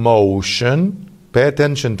emotion, pay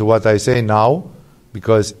attention to what I say now,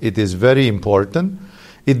 because it is very important.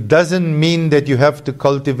 It doesn't mean that you have to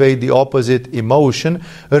cultivate the opposite emotion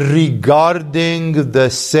regarding the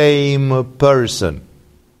same person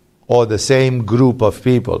or the same group of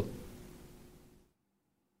people.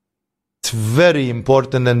 It's very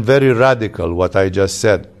important and very radical what I just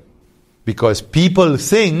said. Because people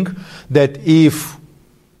think that if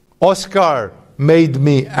Oscar made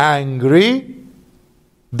me angry,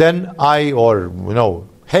 then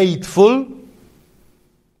hateful,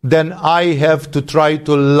 then I have to try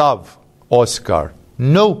to love Oscar.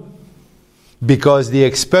 No. Because the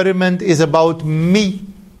experiment is about me.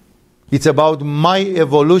 It's about my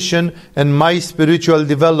evolution and my spiritual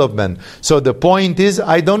development. So the point is,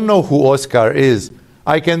 I don't know who Oscar is.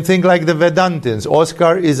 I can think like the Vedantins.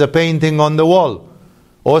 Oscar is a painting on the wall.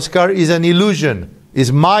 Oscar is an illusion,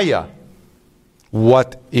 is Maya.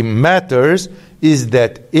 What matters is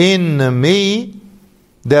that in me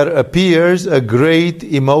there appears a great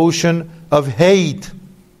emotion of hate.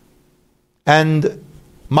 And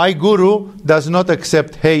my guru does not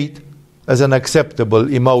accept hate as an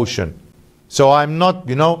acceptable emotion. So I'm not,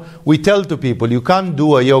 we tell to people, you can't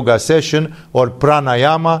do a yoga session or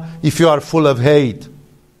pranayama if you are full of hate.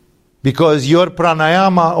 Because your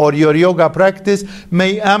pranayama or your yoga practice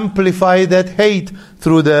may amplify that hate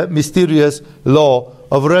through the mysterious law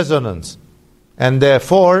of resonance. And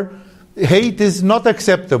therefore, hate is not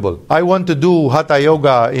acceptable. I want to do Hatha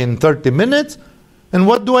Yoga in 30 minutes. And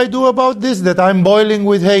what do I do about this? That I'm boiling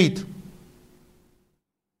with hate.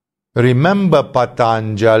 Remember,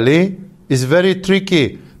 Patanjali is very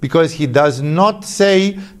tricky because he does not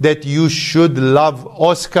say that you should love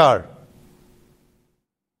Oscar.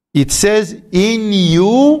 It says in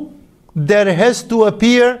you there has to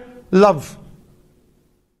appear love,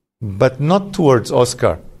 but not towards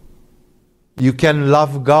Oscar. You can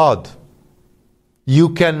love God. You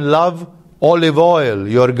can love olive oil,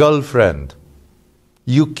 your girlfriend.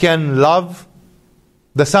 You can love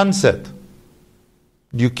the sunset.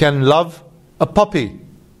 You can love a puppy.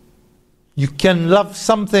 You can love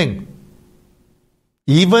something.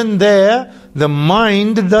 Even there, the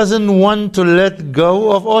mind doesn't want to let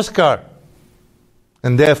go of Oscar.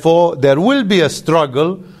 And therefore, there will be a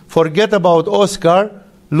struggle. Forget about Oscar.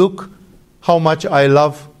 Look how much I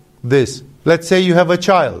love this. Let's say you have a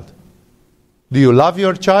child. Do you love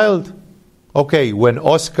your child? Okay, when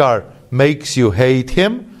Oscar makes you hate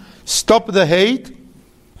him, stop the hate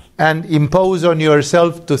and impose on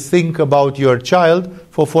yourself to think about your child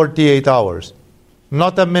for 48 hours.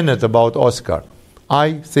 Not a minute about Oscar.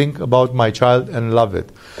 I think about my child and love it.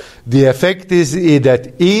 The effect is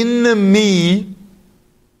that in me,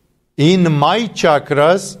 in my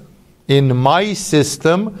chakras, in my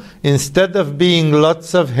system, instead of being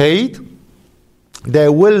lots of hate,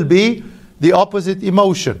 there will be the opposite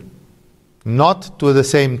emotion. Not to the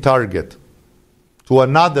same target, to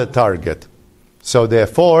another target. So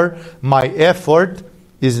therefore, my effort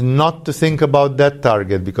is not to think about that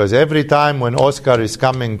target, because every time when Oscar is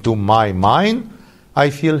coming to my mind, I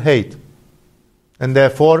feel hate. And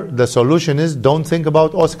therefore, the solution is don't think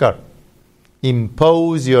about Oscar.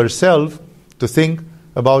 Impose yourself to think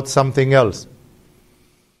about something else.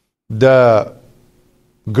 The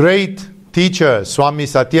great teacher, Swami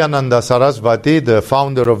Satyananda Saraswati, the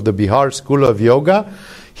founder of the Bihar School of Yoga,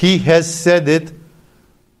 he has said it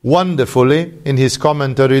wonderfully in his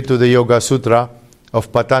commentary to the Yoga Sutra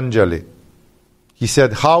of Patanjali. He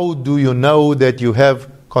said, how do you know that you have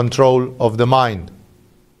control of the mind?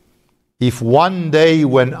 If one day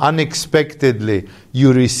when unexpectedly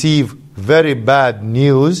you receive very bad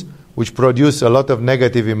news, which produce a lot of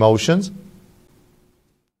negative emotions,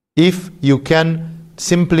 if you can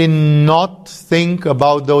simply not think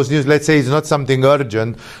about those news, let's say it's not something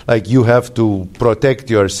urgent, like you have to protect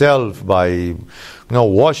yourself by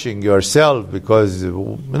washing yourself because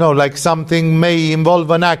like something may involve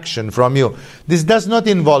an action from you. This does not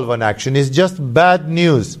involve an action, it's just bad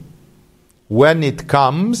news. When it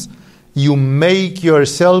comes, you make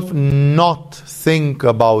yourself not think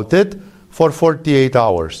about it for 48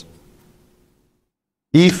 hours.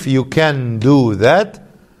 If you can do that,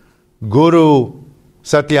 Guru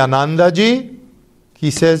Satyananda Ji, he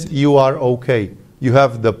says you are okay. You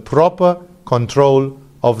have the proper control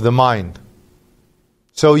of the mind.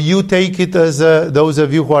 So you take it as those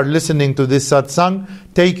of you who are listening to this satsang,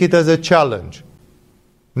 take it as a challenge.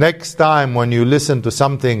 Next time when you listen to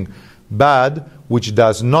something bad, which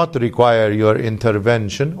does not require your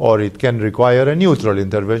intervention, or it can require a neutral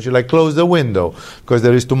intervention, like close the window because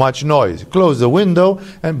there is too much noise. Close the window,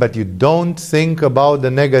 but you don't think about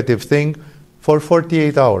the negative thing for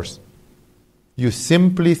 48 hours. You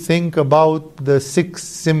simply think about the Sixth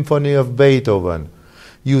Symphony of Beethoven.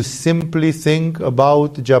 You simply think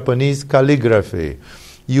about Japanese calligraphy.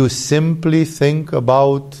 You simply think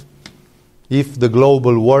about if the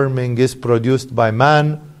global warming is produced by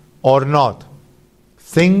man or not.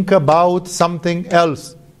 Think about something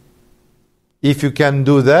else. If you can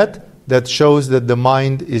do that, that shows that the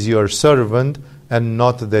mind is your servant and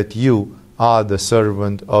not that you are the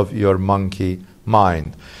servant of your monkey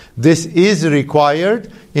mind. This is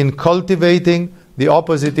required in cultivating the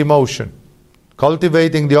opposite emotion.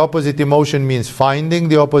 Cultivating the opposite emotion means finding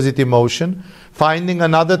the opposite emotion, finding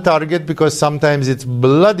another target, because sometimes it's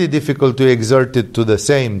bloody difficult to exert it to the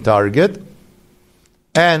same target,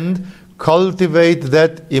 and cultivate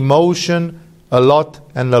that emotion a lot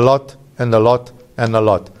and a lot and a lot and a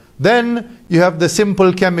lot. Then you have the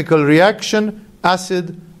simple chemical reaction,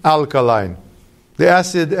 acid, alkaline. The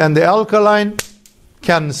acid and the alkaline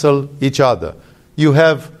cancel each other. You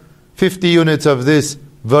have 50 units of this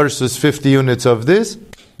versus 50 units of this,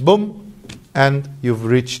 boom, and you've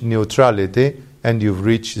reached neutrality, and you've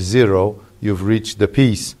reached zero, you've reached the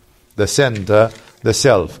peace, the center, the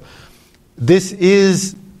self. This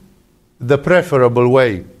is the preferable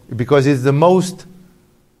way, because it's the most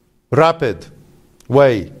rapid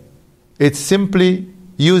way. It's simply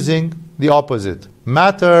using the opposite.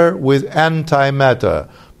 Matter with antimatter,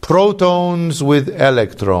 protons with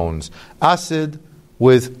electrons, acid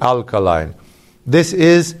with alkaline. This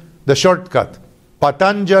is the shortcut.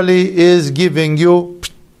 Patanjali is giving you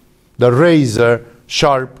the razor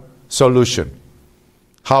sharp solution.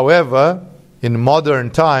 However, in modern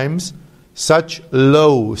times, such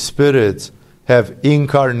low spirits have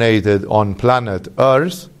incarnated on planet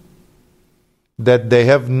Earth that they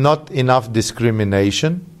have not enough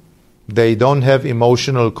discrimination, they don't have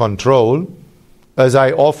emotional control. As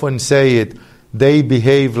I often say it, they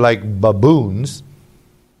behave like baboons,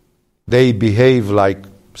 they behave like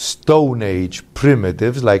Stone Age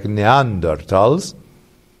primitives, like Neanderthals,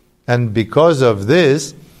 and because of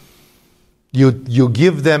this, you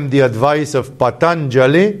give them the advice of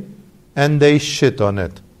Patanjali, and they shit on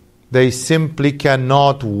it. They simply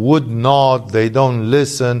cannot, would not, they don't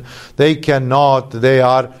listen, they cannot, they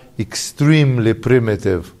are extremely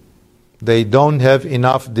primitive. They don't have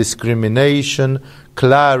enough discrimination,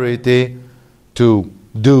 clarity to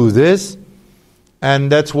do this,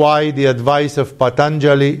 and that's why the advice of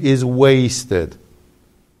Patanjali is wasted.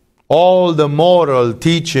 All the moral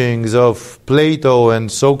teachings of Plato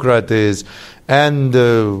and Socrates and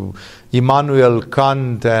Immanuel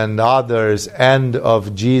Kant and others, and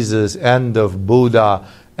of Jesus, and of Buddha,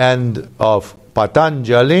 and of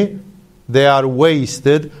Patanjali, they are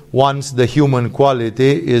wasted once the human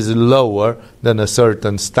quality is lower than a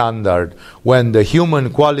certain standard. When the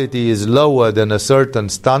human quality is lower than a certain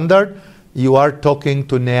standard, you are talking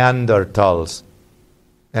to Neanderthals.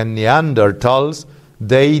 And Neanderthals,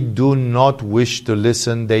 they do not wish to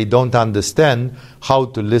listen, they don't understand how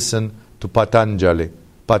to listen to Patanjali.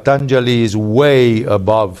 Patanjali is way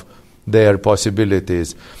above their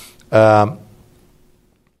possibilities.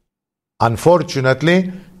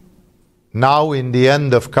 Unfortunately, now in the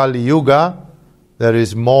end of Kali Yuga, there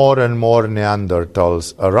is more and more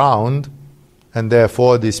Neanderthals around, and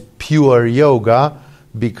therefore this pure yoga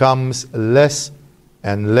becomes less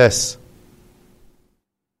and less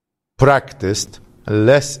practiced,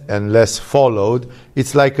 less and less followed,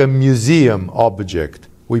 it's like a museum object.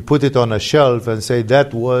 We put it on a shelf and say,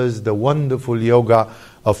 that was the wonderful yoga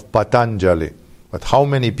of Patanjali. But how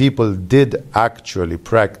many people did actually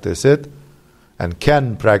practice it, and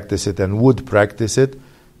can practice it, and would practice it?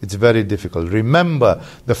 It's very difficult. Remember,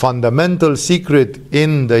 the fundamental secret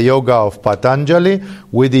in the yoga of Patanjali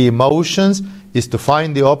with the emotions is to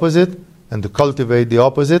find the opposite and to cultivate the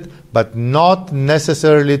opposite, but not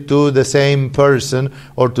necessarily to the same person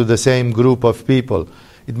or to the same group of people.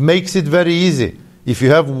 It makes it very easy. If you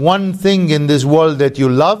have one thing in this world that you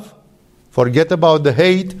love, forget about the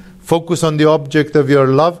hate, focus on the object of your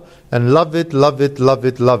love, and love it, love it, love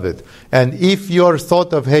it, love it. And if your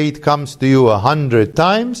thought of hate comes to you 100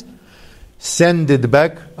 times, send it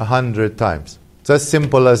back 100 times. It's as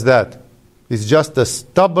simple as that. It's just a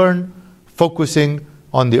stubborn focusing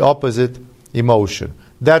on the opposite emotion.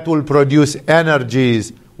 That will produce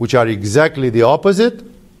energies which are exactly the opposite,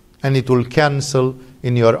 and it will cancel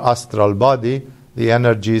in your astral body the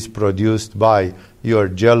energies produced by your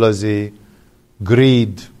jealousy,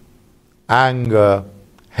 greed, anger,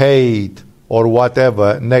 hate, or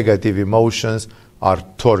whatever negative emotions are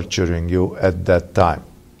torturing you at that time.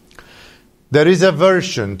 There is a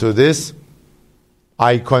version to this.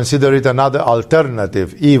 I consider it another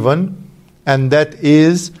alternative even, and that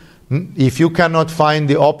is, if you cannot find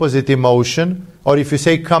the opposite emotion, or if you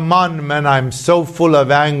say, come on man, I'm so full of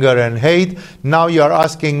anger and hate, now you're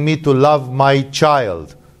asking me to love my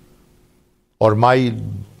child or my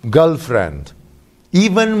girlfriend.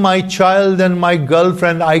 Even my child and my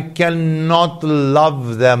girlfriend, I cannot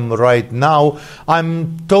love them right now.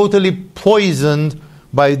 I'm totally poisoned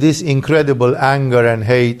by this incredible anger and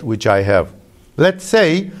hate which I have. Let's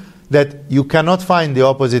say that you cannot find the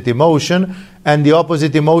opposite emotion, and the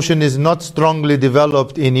opposite emotion is not strongly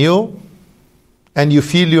developed in you, and you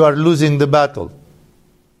feel you are losing the battle.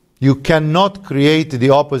 You cannot create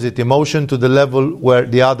the opposite emotion to the level where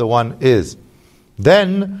the other one is.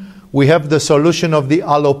 Then we have the solution of the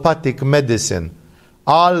allopathic medicine.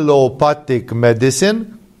 Allopathic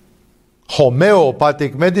medicine,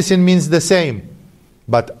 homeopathic medicine means the same.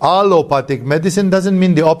 But allopathic medicine doesn't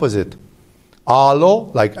mean the opposite.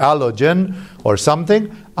 Allo, like allogen or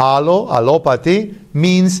something, allopathy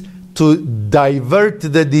means to divert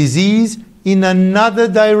the disease in another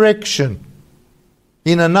direction.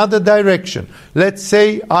 In another direction. Let's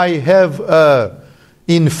say I have an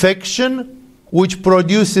infection which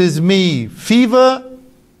produces me fever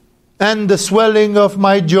and the swelling of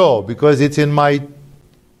my jaw because it's in my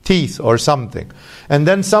teeth or something. And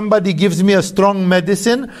then somebody gives me a strong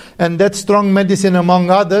medicine, and that strong medicine, among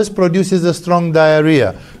others, produces a strong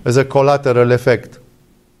diarrhea as a collateral effect.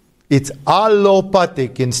 It's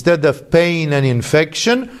allopathic. Instead of pain and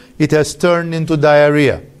infection, it has turned into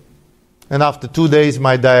diarrhea. And after 2 days,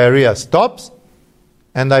 my diarrhea stops,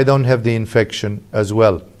 and I don't have the infection as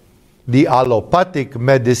well. The allopathic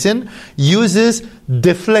medicine uses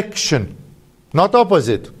deflection, not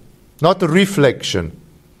opposite, not reflection,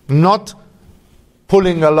 not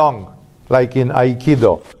pulling along like in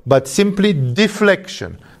Aikido, but simply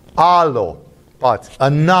deflection. Allopath,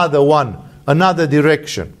 another one, another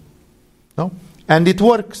direction. No? And it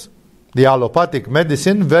works. The allopathic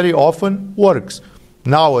medicine very often works.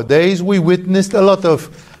 Nowadays we witnessed a lot of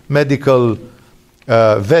medical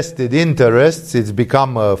vested interests. It's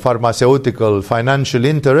become a pharmaceutical financial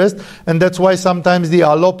interest, and that's why sometimes the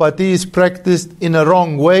allopathy is practiced in a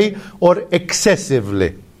wrong way or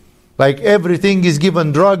excessively. Like everything is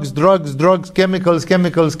given drugs, chemicals,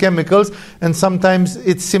 and sometimes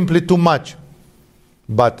it's simply too much.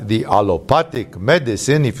 But the allopathic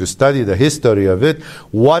medicine, if you study the history of it,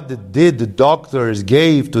 what did doctors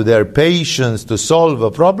give to their patients to solve a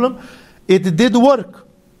problem? It did work.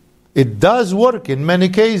 It does work in many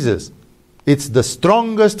cases. It's the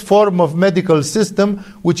strongest form of medical system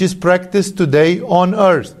which is practiced today on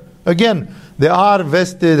earth. Again, there are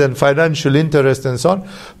vested and financial interests and so on,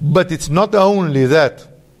 but it's not only that.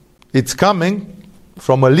 It's coming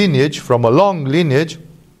from a lineage, from a long lineage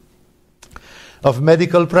of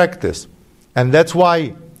medical practice. And that's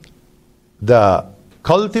why the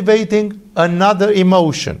cultivating another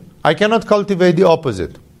emotion. I cannot cultivate the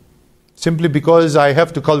opposite. Simply because I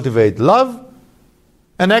have to cultivate love.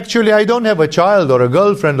 And actually I don't have a child or a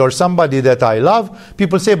girlfriend or somebody that I love.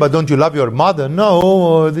 People say, but don't you love your mother?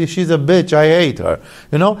 No, she's a bitch, I hate her.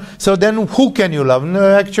 You know? So then who can you love?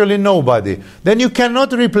 No, actually nobody. Then you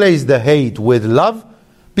cannot replace the hate with love,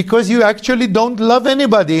 because you actually don't love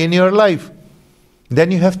anybody in your life. Then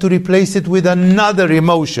you have to replace it with another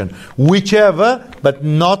emotion, whichever, but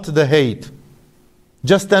not the hate.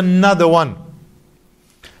 Just another one.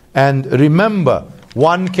 And remember,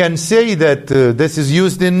 one can say that, this is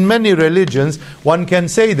used in many religions, one can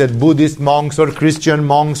say that Buddhist monks or Christian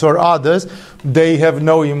monks or others, they have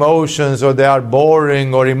no emotions or they are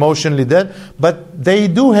boring or emotionally dead, but they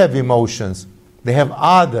do have emotions. They have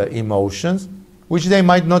other emotions, which they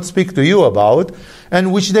might not speak to you about,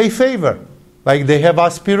 and which they favor. Like they have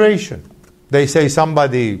aspiration. They say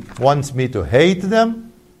somebody wants me to hate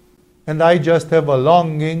them, and I just have a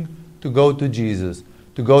longing to go to Jesus.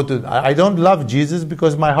 I don't love Jesus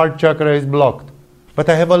because my heart chakra is blocked. But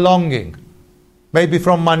I have a longing. Maybe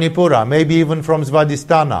from Manipura, maybe even from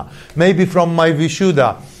Svadhisthana, maybe from my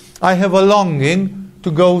Vishuddha. I have a longing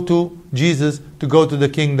to go to Jesus, to go to the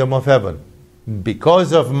kingdom of heaven.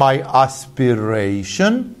 Because of my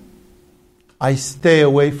aspiration, I stay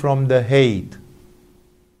away from the hate.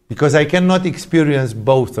 Because I cannot experience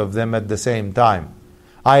both of them at the same time.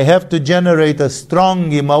 I have to generate a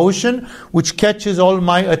strong emotion which catches all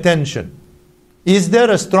my attention. Is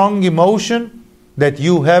there a strong emotion that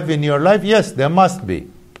you have in your life? Yes, there must be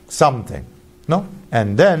something. No?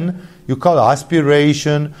 And then you call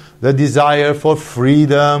aspiration, the desire for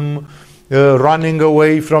freedom, running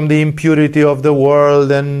away from the impurity of the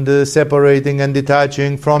world and separating and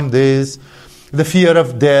detaching from this, the fear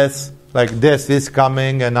of death. Like death is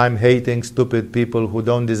coming and I'm hating stupid people who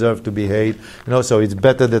don't deserve to be hated. So it's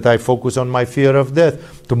better that I focus on my fear of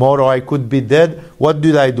death. Tomorrow I could be dead. What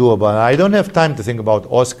did I do about it? I don't have time to think about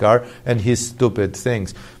Oscar and his stupid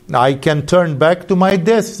things. I can turn back to my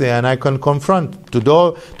death and I can confront.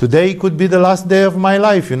 Today could be the last day of my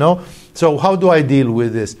life, So how do I deal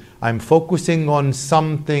with this? I'm focusing on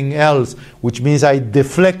something else, which means I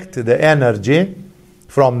deflect the energy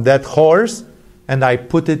from that horse and I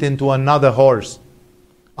put it into another horse.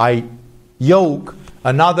 I yoke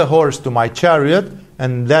another horse to my chariot,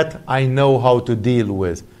 and that I know how to deal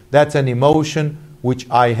with. That's an emotion which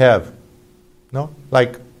I have. No?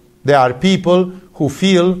 Like there are people who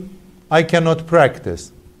feel I cannot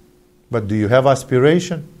practice. But do you have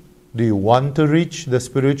aspiration? Do you want to reach the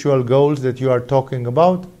spiritual goals that you are talking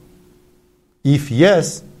about? If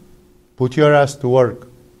yes, put your ass to work.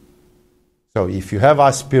 So if you have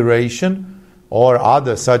aspiration or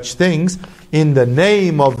other such things, in the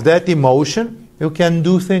name of that emotion, you can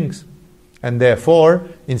do things. And therefore,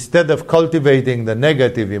 instead of cultivating the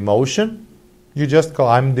negative emotion, you just call,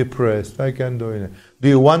 I'm depressed, I can't do it. Do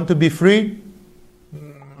you want to be free?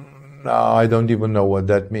 No, I don't even know what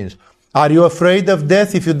that means. Are you afraid of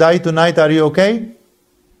death? If you die tonight, are you okay?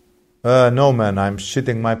 No, man, I'm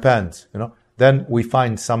shitting my pants. Then we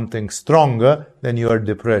find something stronger than your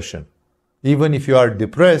depression. Even if you are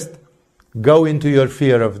depressed, go into your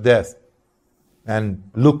fear of death and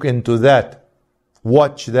look into that.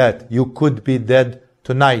 Watch that. You could be dead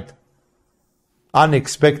tonight.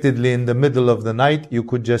 Unexpectedly in the middle of the night, you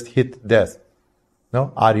could just hit death.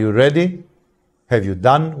 No? Are you ready? Have you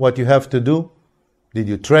done what you have to do? Did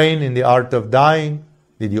you train in the art of dying?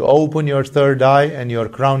 Did you open your third eye and your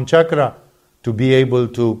crown chakra to be able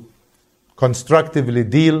to constructively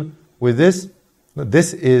deal with this?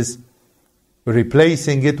 This is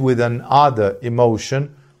replacing it with another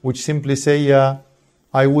emotion, which simply say, yeah,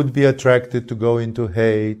 I would be attracted to go into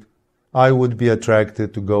hate. I would be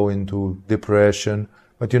attracted to go into depression.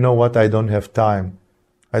 But you know what? I don't have time.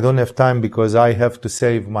 I don't have time because I have to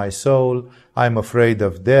save my soul. I'm afraid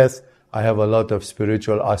of death. I have a lot of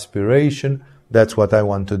spiritual aspiration. That's what I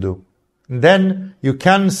want to do. And then you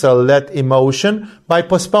cancel that emotion by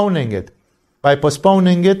postponing it. By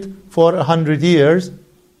postponing it for 100 years,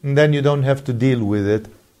 and then you don't have to deal with it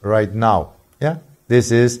right now. Yeah?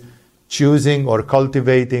 This is choosing or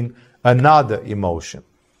cultivating another emotion.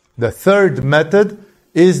 The third method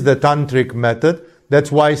is the tantric method.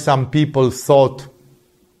 That's why some people thought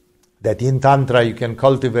that in Tantra you can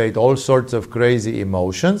cultivate all sorts of crazy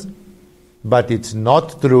emotions, but it's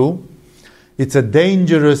not true. It's a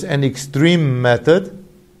dangerous and extreme method,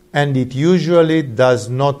 and it usually does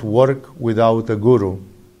not work without a guru.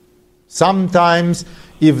 Sometimes,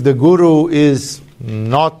 if the guru is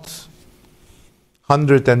not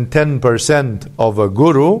 110% of a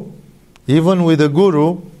guru, even with a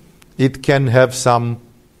guru, it can have some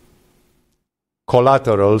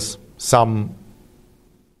collaterals, some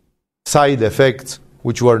side effects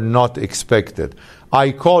which were not expected.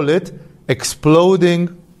 I call it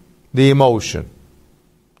exploding the emotion.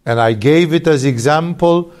 And I gave it as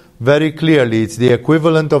example very clearly. It's the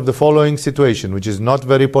equivalent of the following situation, which is not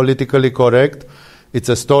very politically correct. It's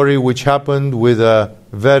a story which happened with a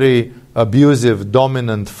very abusive,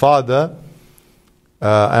 dominant father.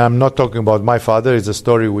 and I'm not talking about my father, it's a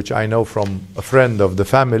story which I know from a friend of the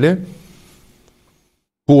family,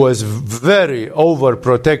 who was very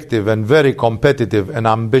overprotective and very competitive and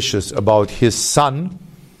ambitious about his son.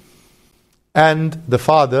 And the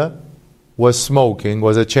father was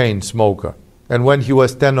a chain smoker. And when he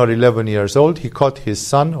was 10 or 11 years old, he caught his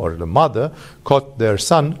son, or the mother caught their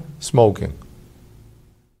son smoking.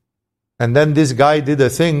 And then this guy did a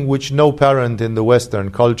thing which no parent in the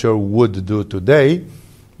Western culture would do today,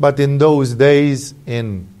 but in those days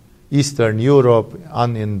in Eastern Europe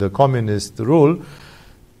and in the communist rule,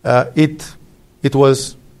 it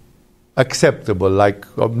was acceptable. Like,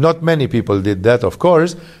 not many people did that, of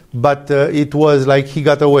course, but it was like he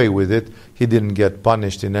got away with it. He didn't get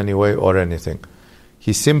punished in any way or anything.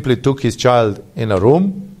 He simply took his child in a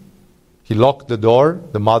room, he locked the door,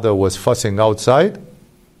 the mother was fussing outside,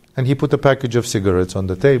 and he put a package of cigarettes on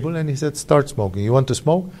the table and he said, start smoking. You want to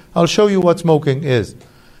smoke? I'll show you what smoking is.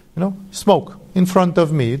 Smoke in front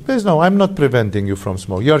of me. There's no, I'm not preventing you from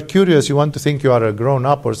smoking. You're curious, you want to think you are a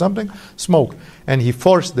grown-up or something? Smoke. And he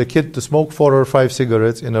forced the kid to smoke 4 or 5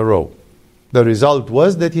 cigarettes in a row. The result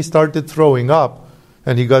was that he started throwing up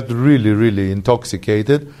and he got really, really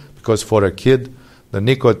intoxicated, because for a kid, the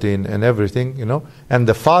nicotine and everything, and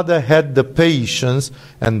the father had the patience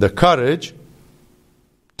and the courage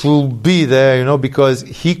to be there, because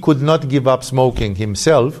he could not give up smoking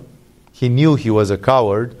himself. He knew he was a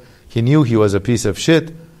coward. He knew he was a piece of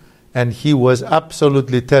shit. And he was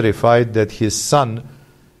absolutely terrified that his son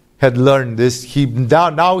had learned this.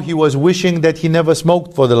 Now he was wishing that he never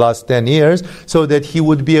smoked for the last 10 years so that he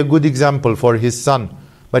would be a good example for his son.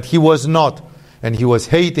 But he was not. And he was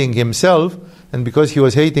hating himself. And because he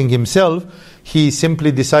was hating himself, he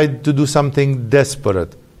simply decided to do something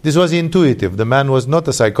desperate. This was intuitive. The man was not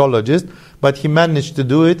a psychologist, but he managed to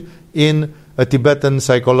do it in a Tibetan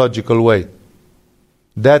psychological way.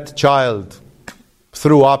 That child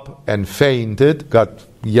threw up and fainted, got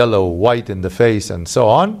yellow, white in the face and so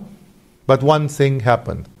on. But one thing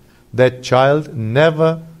happened. That child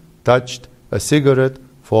never touched a cigarette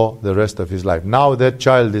for the rest of his life. Now that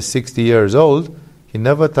child is 60 years old, he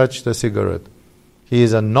never touched a cigarette. He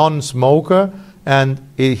is a non-smoker, and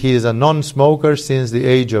he is a non-smoker since the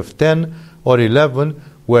age of 10 or 11,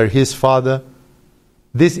 where his father...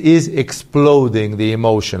 This is exploding the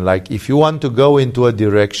emotion. Like, if you want to go into a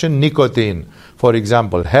direction, nicotine, for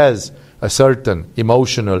example, has a certain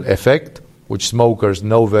emotional effect, which smokers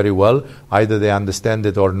know very well. Either they understand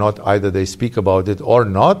it or not, either they speak about it or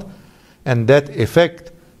not. And that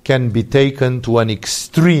effect can be taken to an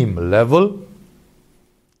extreme level.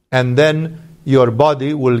 And then your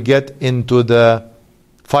body will get into the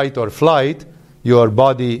fight or flight. Your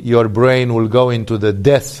brain will go into the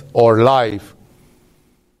death or life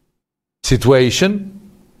situation,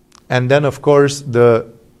 and then of course the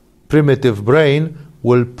primitive brain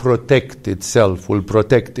will protect itself, will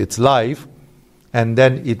protect its life, and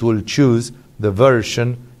then it will choose the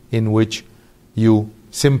version in which you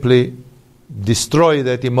simply destroy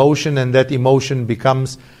that emotion, and that emotion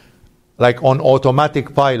becomes like on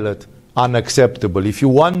automatic pilot, unacceptable. If you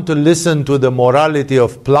want to listen to the morality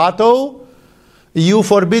of Plato, you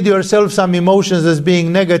forbid yourself some emotions as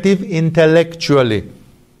being negative intellectually.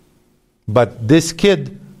 But this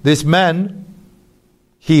kid, this man,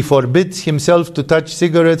 he forbids himself to touch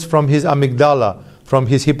cigarettes from his amygdala, from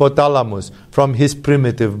his hypothalamus, from his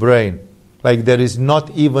primitive brain. Like, there is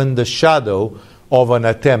not even the shadow of an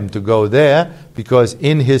attempt to go there, because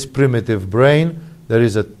in his primitive brain there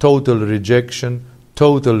is a total rejection,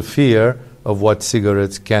 total fear of what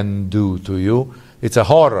cigarettes can do to you. It's a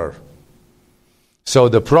horror. So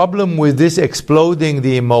the problem with this exploding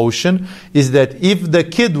the emotion is that if the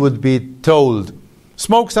kid would be told,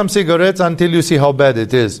 smoke some cigarettes until you see how bad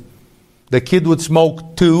it is, the kid would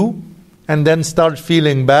smoke 2 and then start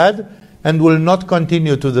feeling bad and will not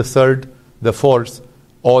continue to the 3rd, the 4th,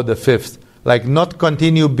 or the 5th. Like, not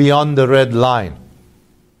continue beyond the red line.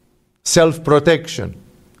 Self-protection.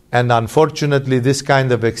 And unfortunately, this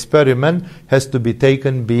kind of experiment has to be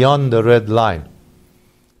taken beyond the red line.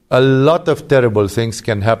 A lot of terrible things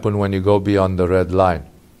can happen when you go beyond the red line.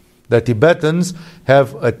 The Tibetans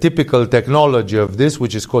have a typical technology of this,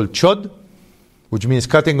 which is called chod, which means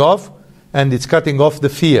cutting off, and it's cutting off the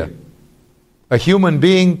fear. A human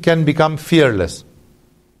being can become fearless.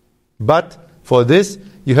 But for this,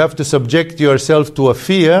 you have to subject yourself to a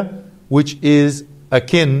fear which is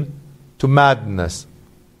akin to madness.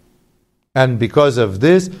 And because of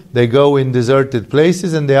this, they go in deserted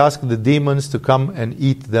places and they ask the demons to come and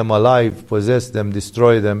eat them alive, possess them,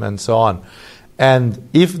 destroy them, and so on. And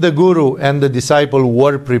if the guru and the disciple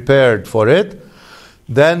were prepared for it,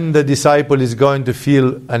 then the disciple is going to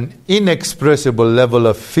feel an inexpressible level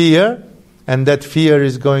of fear, and that fear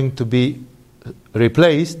is going to be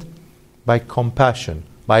replaced by compassion,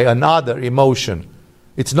 by another emotion.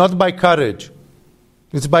 It's not by courage,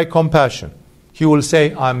 it's by compassion. He will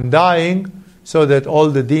say, I'm dying so that all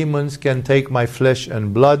the demons can take my flesh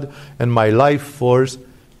and blood and my life force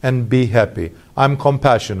and be happy. I'm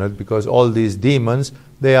compassionate because all these demons,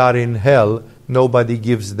 they are in hell. Nobody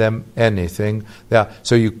gives them anything.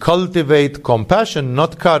 So you cultivate compassion,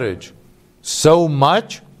 not courage, so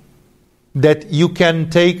much that you can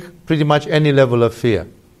take pretty much any level of fear.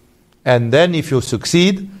 And then if you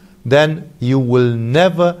succeed, then you will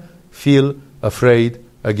never feel afraid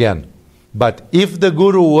again. But if the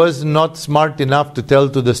guru was not smart enough to tell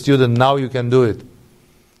to the student, now you can do it,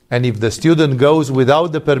 and if the student goes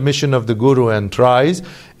without the permission of the guru and tries,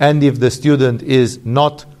 and if the student is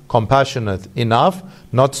not compassionate enough,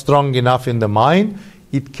 not strong enough in the mind,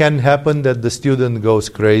 it can happen that the student goes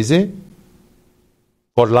crazy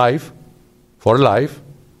for life,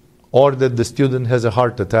 or that the student has a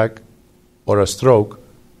heart attack or a stroke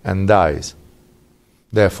and dies.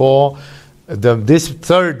 Therefore, this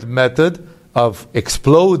third method of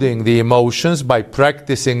exploding the emotions by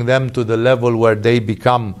practicing them to the level where they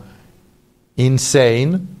become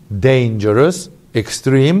insane, dangerous,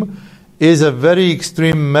 extreme, is a very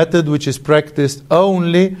extreme method which is practiced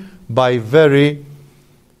only by very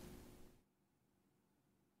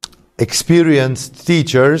experienced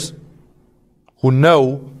teachers who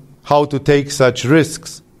know how to take such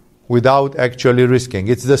risks without actually risking.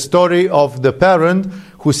 It's the story of the parent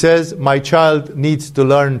who says, my child needs to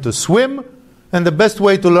learn to swim, and the best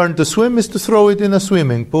way to learn to swim is to throw it in a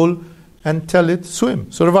swimming pool and tell it, swim,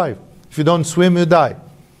 survive. If you don't swim, you die.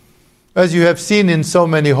 As you have seen in so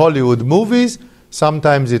many Hollywood movies,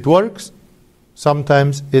 sometimes it works,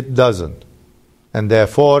 sometimes it doesn't. And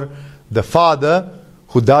therefore, the father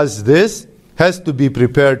who does this has to be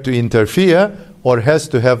prepared to interfere, or has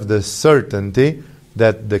to have the certainty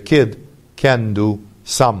that the kid can do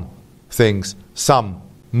some things, some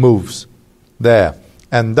moves there.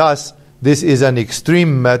 And thus, this is an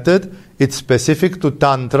extreme method. It's specific to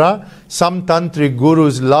Tantra. Some Tantric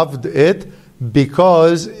gurus loved it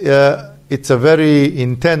because it's a very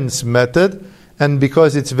intense method and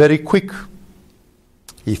because it's very quick.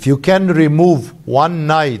 If you can remove one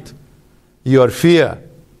night your fear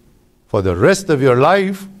for the rest of your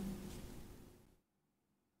life,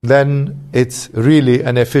 then it's really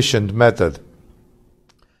an efficient method.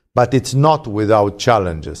 But it's not without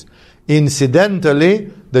challenges.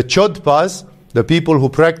 Incidentally, the Chodpas, the people who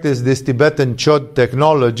practice this Tibetan Chod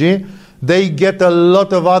technology, they get a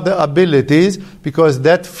lot of other abilities because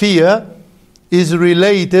that fear is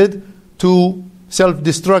related to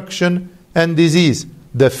self-destruction and disease.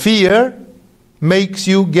 The fear makes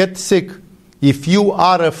you get sick. If you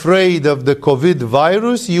are afraid of the COVID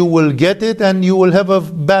virus, you will get it and you will have a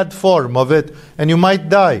bad form of it and you might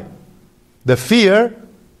die. The fear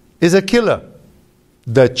is a killer.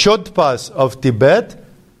 The Chodpas of Tibet,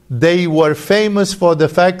 they were famous for the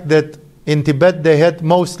fact that in Tibet they had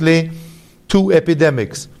mostly two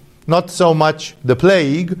epidemics. Not so much the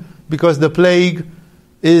plague, because the plague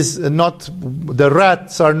is not, the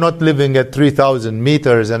rats are not living at 3,000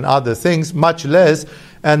 meters and other things, much less,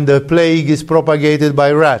 and the plague is propagated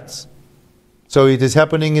by rats. So it is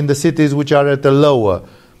happening in the cities which are at a lower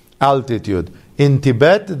altitude. In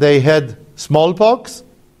Tibet, they had smallpox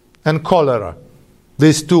and cholera.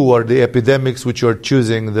 These two were the epidemics which are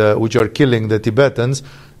killing the Tibetans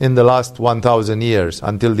in the last 1,000 years,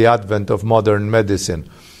 until the advent of modern medicine.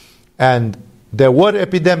 And there were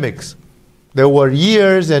epidemics. There were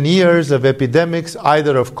years and years of epidemics,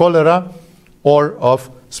 either of cholera or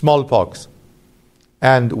of smallpox.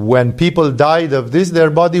 And when people died of this, their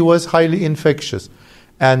body was highly infectious.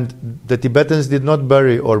 And the Tibetans did not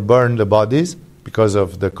bury or burn the bodies because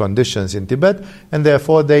of the conditions in Tibet, and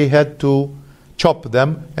therefore they had to chop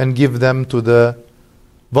them and give them to the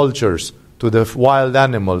vultures, to the wild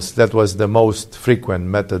animals. That was the most frequent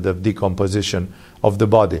method of decomposition of the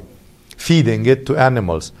body, feeding it to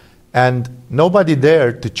animals. And nobody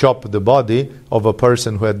dared to chop the body of a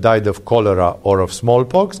person who had died of cholera or of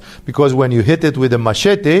smallpox, because when you hit it with a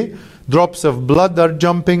machete, drops of blood are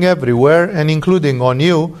jumping everywhere, and including on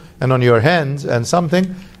you and on your hands and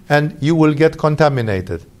something, and you will get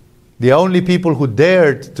contaminated. The only people who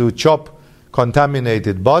dared to chop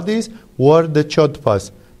contaminated bodies were the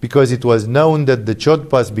Chodpas, because it was known that the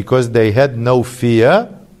Chodpas, because they had no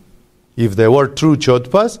fear, if they were true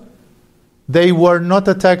Chodpas, they were not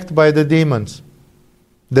attacked by the demons.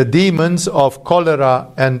 The demons of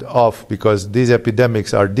cholera and of, because these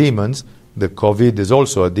epidemics are demons, the COVID is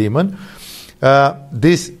also a demon,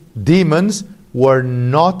 these demons were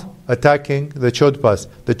not attacking the Chodpas.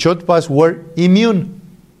 The Chodpas were immune.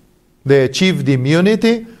 They achieved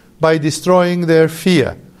immunity by destroying their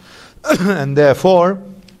fear. And therefore,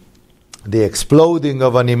 the exploding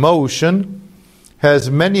of an emotion has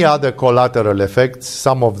many other collateral effects,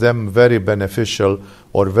 some of them very beneficial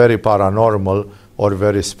or very paranormal or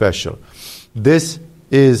very special. This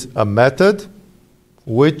is a method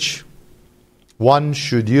which one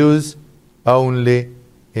should use only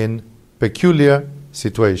in peculiar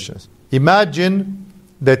situations. Imagine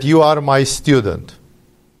that you are my student.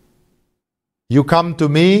 You come to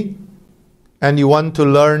me and you want to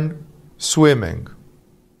learn swimming.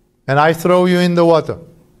 And I throw you in the water,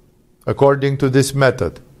 according to this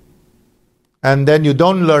method. And then you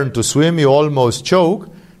don't learn to swim, you almost choke,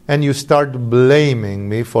 and you start blaming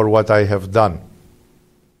me for what I have done.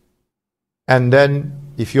 And then,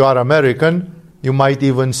 if you are American, you might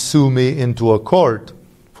even sue me into a court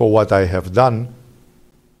for what I have done,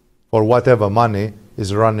 for whatever money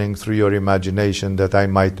is running through your imagination that I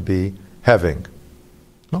might be having.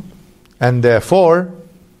 No? And therefore,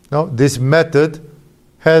 this method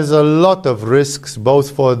has a lot of risks,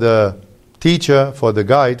 both for the teacher, for the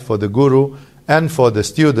guide, for the guru, and for the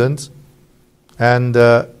students. And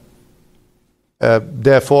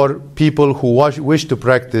therefore, people who wish to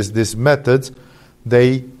practice these methods,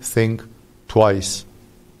 they think twice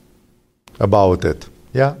about it.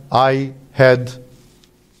 Yeah, I had,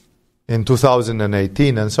 in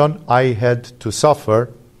 2018 and so on, I had to suffer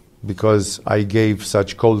because I gave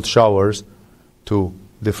such cold showers to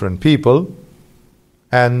different people,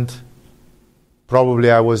 and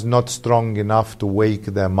probably I was not strong enough to wake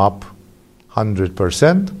them up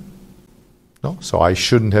 100%. No? So I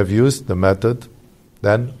shouldn't have used the method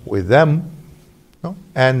then with them. No?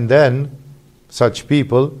 And then such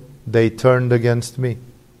people, they turned against me.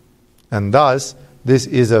 And thus, this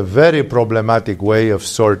is a very problematic way of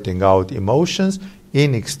sorting out emotions.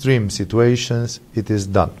 In extreme situations, it is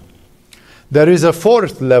done. There is a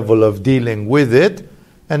fourth level of dealing with it,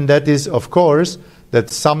 and that is, of course, that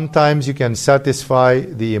sometimes you can satisfy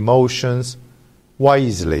the emotions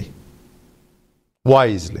wisely.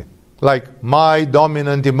 Wisely. Like, my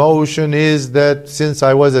dominant emotion is that since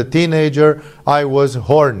I was a teenager, I was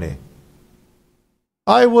horny.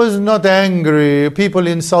 I was not angry. People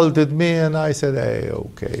insulted me and I said, hey,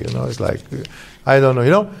 okay, it's like, I don't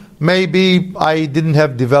know, maybe I didn't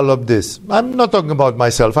have developed this. I'm not talking about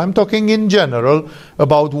myself. I'm talking in general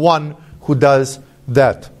about one who does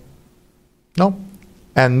that. No?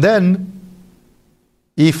 And then,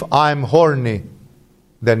 if I'm horny,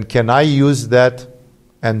 then can I use that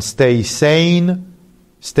and stay sane,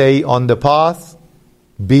 stay on the path,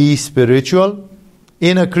 be spiritual?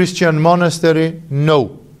 In a Christian monastery,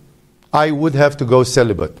 no. I would have to go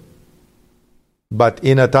celibate. But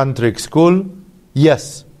in a tantric school,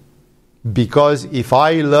 yes. Because if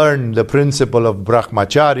I learn the principle of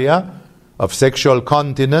brahmacharya, of sexual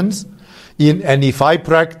continence, and if I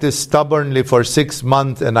practice stubbornly for 6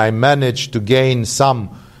 months and I manage to gain some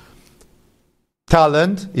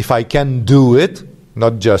talent, if I can do it,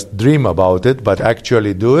 not just dream about it, but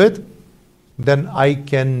actually do it, then I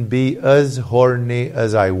can be as horny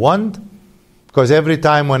as I want. Because every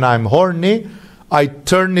time when I'm horny, I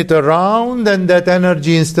turn it around, and that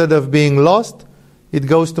energy, instead of being lost, it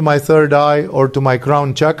goes to my third eye or to my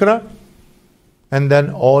crown chakra, and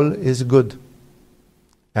then all is good.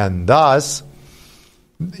 And thus,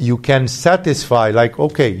 you can satisfy, like,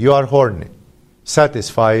 okay, you are horny.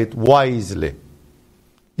 Satisfy it wisely.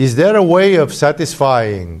 Is there a way of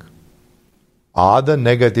satisfying other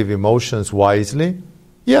negative emotions wisely?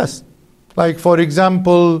 Yes. Like, for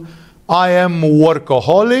example, I am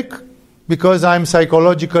workaholic because I'm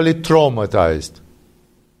psychologically traumatized.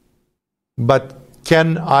 But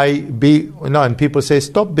can I be, and people say,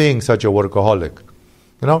 stop being such a workaholic.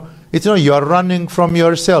 It's you are running from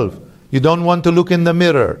yourself. You don't want to look in the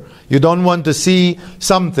mirror. You don't want to see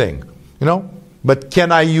something, But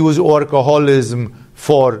can I use workaholism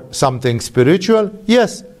for something spiritual?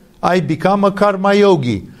 Yes. I become a karma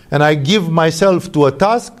yogi and I give myself to a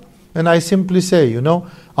task and I simply say,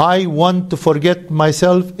 I want to forget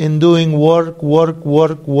myself in doing work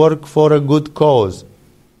for a good cause.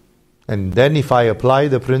 And then if I apply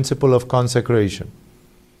the principle of consecration,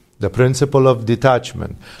 the principle of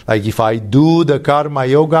detachment, like if I do the karma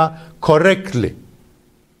yoga correctly,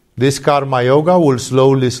 this karma yoga will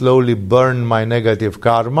slowly burn my negative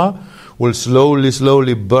karma, will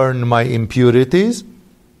slowly burn my impurities.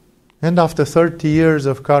 And after 30 years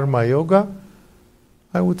of karma yoga,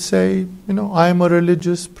 I would say, I am a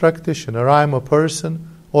religious practitioner. I am a person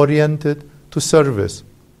oriented to service.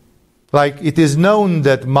 Like it is known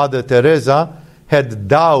that Mother Teresa had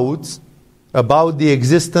doubts about the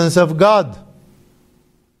existence of God.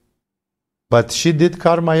 But she did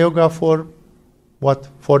karma yoga for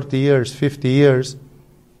 40 years, 50 years.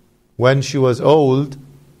 When she was old,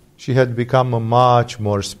 she had become a much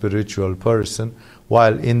more spiritual person,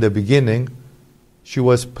 while in the beginning, she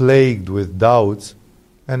was plagued with doubts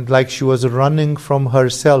and like she was running from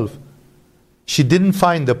herself. She didn't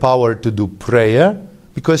find the power to do prayer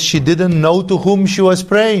because she didn't know to whom she was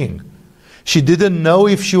praying. She didn't know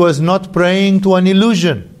if she was not praying to an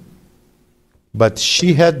illusion. But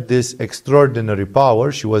she had this extraordinary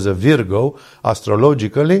power. She was a Virgo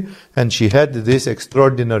astrologically, and she had this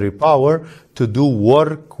extraordinary power to do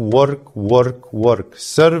work.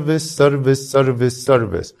 Service.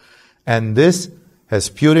 And this has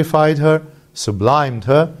purified her, sublimed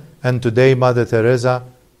her, and today Mother Teresa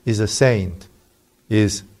is a saint,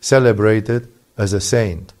 is celebrated as a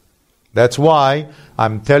saint. That's why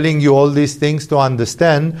I'm telling you all these things to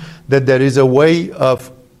understand that there is a way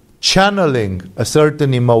of channeling a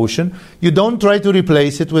certain emotion. You don't try to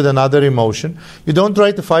replace it with another emotion. You don't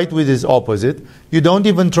try to fight with its opposite. You don't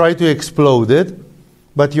even try to explode it,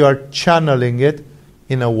 but you are channeling it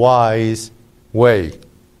in a wise way.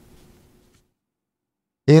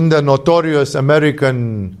 In the notorious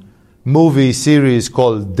American movie series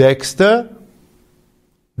called Dexter,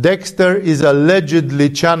 Dexter is allegedly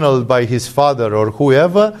channeled by his father or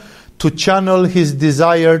whoever to channel his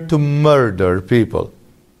desire to murder people.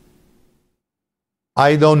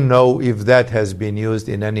 I don't know if that has been used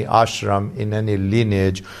in any ashram, in any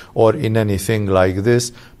lineage, or in anything like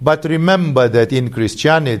this. But remember that in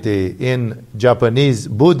Christianity, in Japanese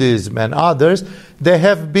Buddhism and others, there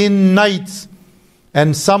have been knights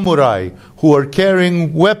and samurai who were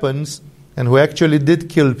carrying weapons and who actually did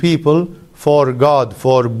kill people for God,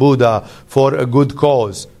 for Buddha, for a good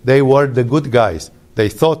cause. They were the good guys. They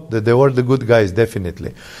thought that they were the good guys,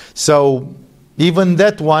 definitely. So even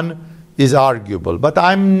that one is arguable. But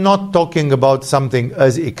I'm not talking about something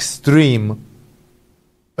as extreme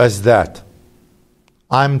as that.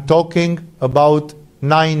 I'm talking about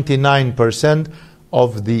 99%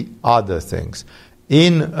 of the other things.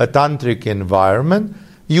 In a tantric environment,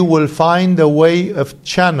 you will find a way of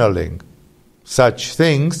channeling such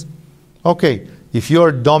things. Okay, if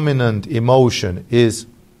your dominant emotion is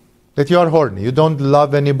that you are horny, you don't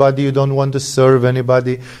love anybody, you don't want to serve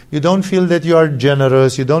anybody, you don't feel that you are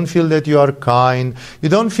generous, you don't feel that you are kind, you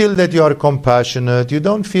don't feel that you are compassionate, you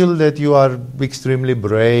don't feel that you are extremely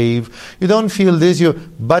brave, you don't feel this,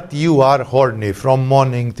 but you are horny from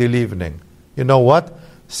morning till evening. You know what?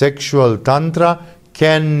 Sexual tantra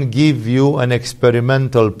can give you an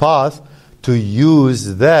experimental path to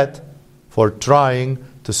use that for trying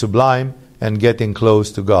to sublime and getting close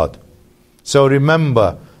to God. So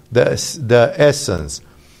remember the essence.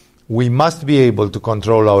 We must be able to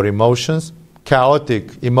control our emotions.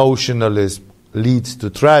 Chaotic emotionalism leads to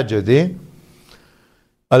tragedy.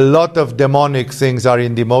 A lot of demonic things are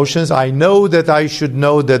in the emotions. I know that I should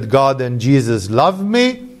know that God and Jesus love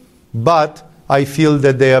me, but I feel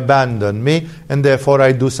that they abandon me, and therefore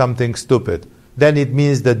I do something stupid. Then it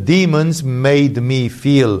means the demons made me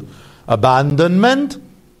feel abandonment,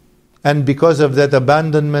 and because of that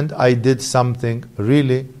abandonment, I did something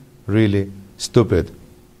really, really stupid.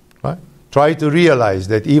 Right? Try to realize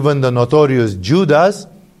that even the notorious Judas,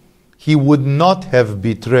 he would not have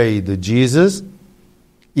betrayed Jesus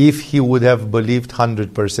if he would have believed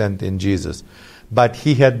 100% in Jesus. But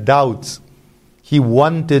he had doubts. He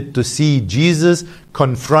wanted to see Jesus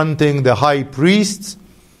confronting the high priests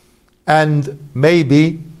and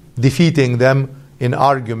maybe defeating them in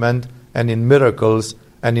argument and in miracles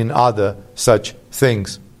and in other such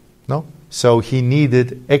things. No? So he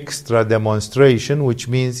needed extra demonstration, which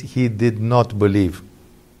means he did not believe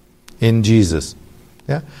in Jesus.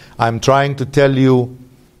 Yeah? I'm trying to tell you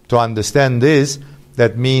to understand this.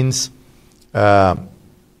 That means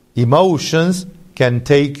emotions can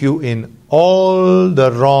take you in all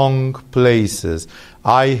the wrong places.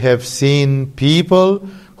 I have seen people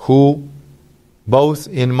who, both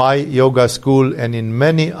in my yoga school and in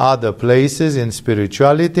many other places in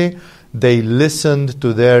spirituality, they listened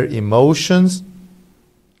to their emotions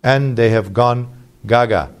and they have gone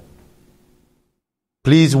gaga.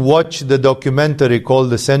 Please watch the documentary called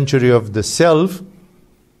The Century of the Self,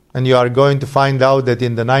 and you are going to find out that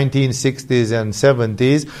in the 1960s and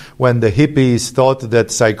 70s, when the hippies thought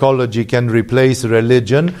that psychology can replace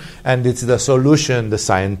religion and it's the solution, the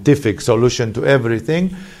scientific solution to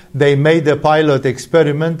everything, they made a pilot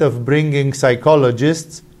experiment of bringing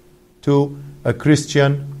psychologists to a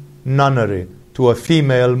Christian nunnery, to to a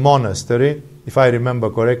female monastery, if I remember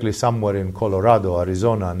correctly, somewhere in Colorado,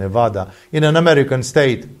 Arizona, Nevada, in an American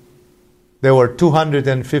state. There were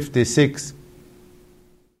 256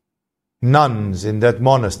 nuns in that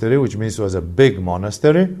monastery, which means it was a big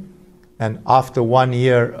monastery. And after 1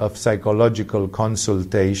 year of psychological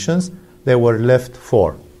consultations, there were left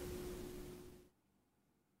 4.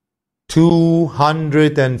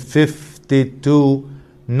 252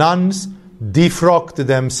 nuns defrocked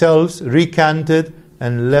themselves, recanted,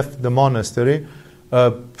 and left the monastery.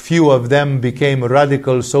 A few of them became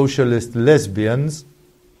radical socialist lesbians,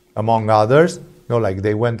 among others. Like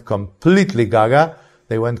they went completely gaga.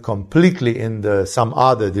 They went completely in some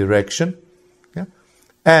other direction. Yeah?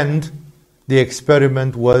 And the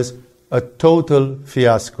experiment was a total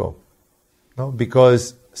fiasco.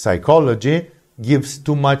 Because psychology gives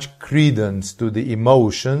too much credence to the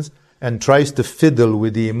emotions and tries to fiddle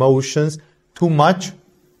with the emotions too much.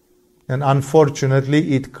 And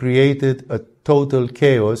unfortunately, it created a total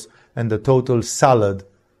chaos and a total salad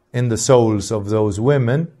in the souls of those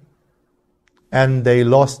women. And they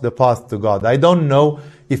lost the path to God. I don't know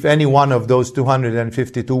if any one of those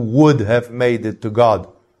 252 would have made it to God.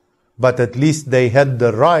 But at least they had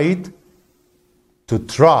the right to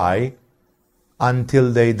try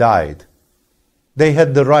until they died. They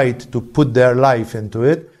had the right to put their life into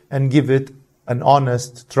it and give it an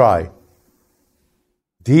honest try.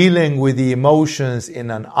 Dealing with the emotions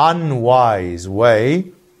in an unwise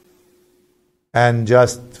way and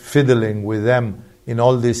just fiddling with them in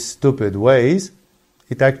all these stupid ways,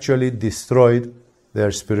 it actually destroyed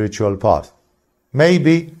their spiritual path.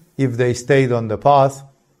 Maybe if they stayed on the path,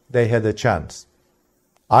 they had a chance.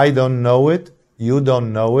 I don't know it, you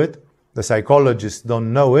don't know it, the psychologists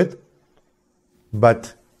don't know it,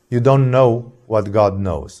 but you don't know what God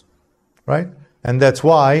knows, right? And that's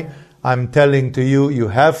why I'm telling to you, you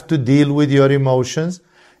have to deal with your emotions.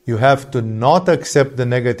 You have to not accept the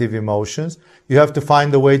negative emotions. You have to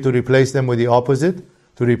find a way to replace them with the opposite,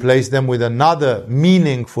 to replace them with another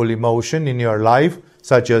meaningful emotion in your life,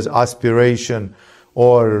 such as aspiration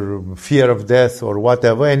or fear of death or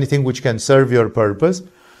whatever, anything which can serve your purpose.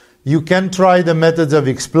 You can try the methods of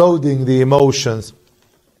exploding the emotions,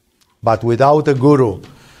 but without a guru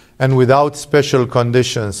and without special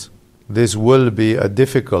conditions, this will be a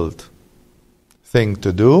difficult thing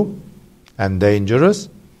to do and dangerous.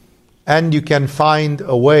 And you can find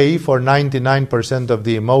a way for 99% of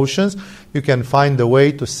the emotions, you can find a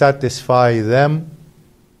way to satisfy them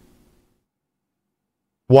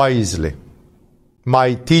wisely.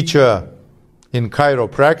 My teacher in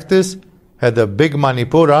chiropractic had a big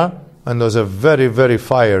Manipura and was a very, very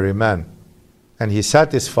fiery man. And he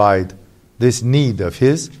satisfied this need of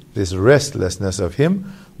his, this restlessness of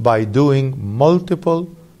him, by doing multiple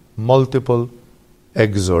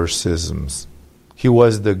exorcisms. He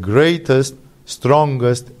was the greatest,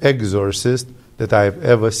 strongest exorcist that I have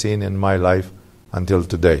ever seen in my life until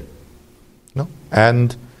today. No?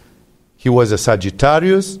 And he was a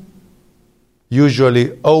Sagittarius.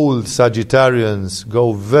 Usually old Sagittarians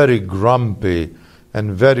go very grumpy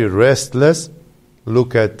and very restless.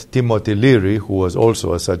 Look at Timothy Leary, who was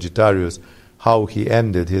also a Sagittarius, how he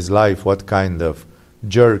ended his life, what kind of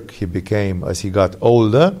jerk he became as he got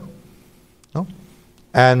older. No?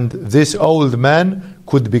 And this old man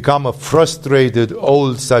could become a frustrated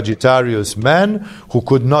old Sagittarius man who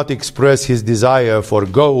could not express his desire for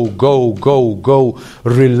go,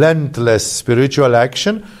 relentless spiritual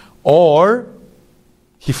action, or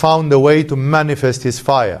he found a way to manifest his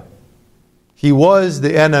fire. He was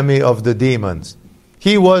the enemy of the demons.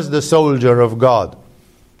 He was the soldier of God.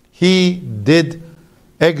 He did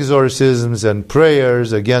exorcisms and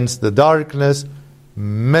prayers against the darkness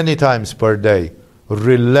many times per day,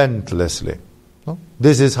 relentlessly.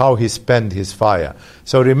 This is how he spent his fire.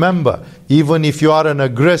 So remember, even if you are an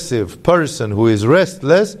aggressive person who is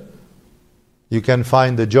restless, you can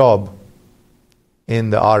find a job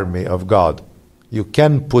in the army of God. You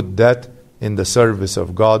can put that in the service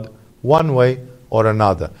of God one way or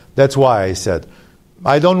another. That's why I said,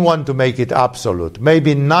 I don't want to make it absolute.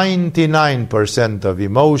 Maybe 99% of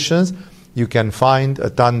emotions, you can find a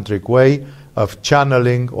tantric way of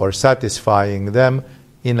channeling or satisfying them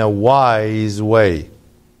in a wise way.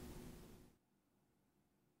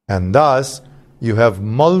 And thus, you have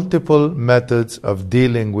multiple methods of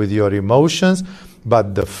dealing with your emotions,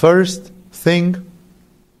 but the first thing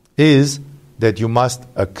is that you must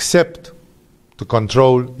accept to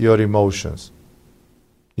control your emotions.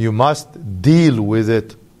 You must deal with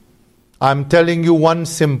it. I'm telling you one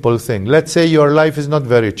simple thing. Let's say your life is not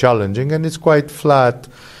very challenging and it's quite flat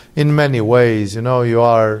in many ways. You know, you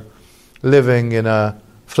are living in a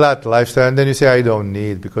flat lifestyle, and then you say, I don't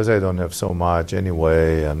need, because I don't have so much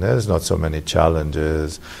anyway, and there's not so many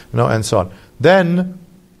challenges, and so on. Then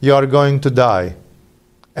you are going to die.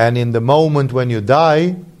 And in the moment when you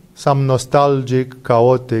die, some nostalgic,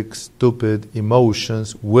 chaotic, stupid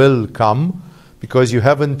emotions will come, because you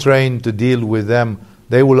haven't trained to deal with them.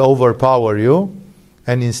 They will overpower you,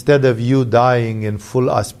 and instead of you dying in full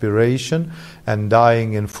aspiration and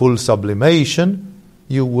dying in full sublimation,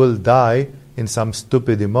 you will die in some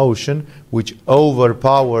stupid emotion which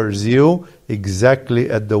overpowers you exactly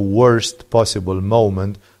at the worst possible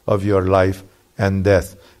moment of your life and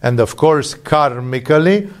death. And of course,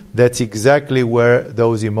 karmically, that's exactly where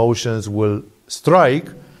those emotions will strike,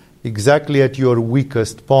 exactly at your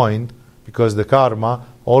weakest point, because the karma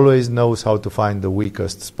always knows how to find the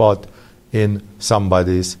weakest spot in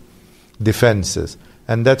somebody's defenses.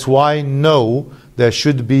 And that's why, no, there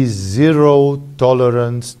should be zero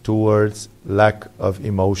tolerance towards lack of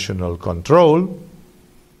emotional control.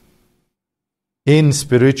 In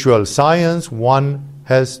spiritual science, one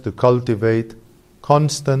has to cultivate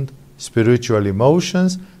constant spiritual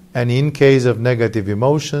emotions, and in case of negative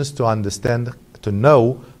emotions, to understand, to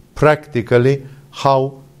know practically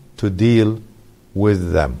how to deal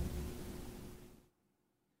with them.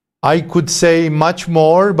 I could say much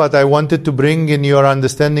more, but I wanted to bring in your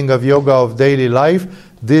understanding of yoga of daily life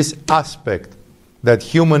this aspect, that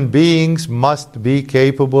human beings must be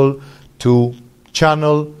capable to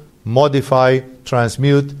channel, modify,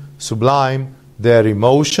 transmute, sublime their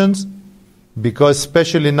emotions, because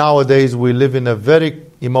especially nowadays we live in a very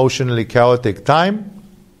emotionally chaotic time.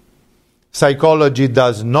 Psychology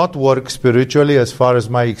does not work spiritually as far as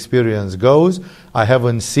my experience goes. I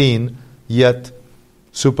haven't seen yet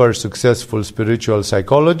super successful spiritual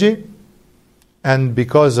psychology, and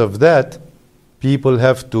because of that, people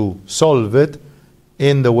have to solve it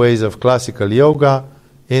in the ways of classical yoga,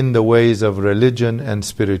 in the ways of religion and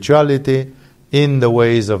spirituality, in the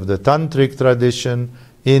ways of the tantric tradition,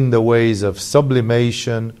 in the ways of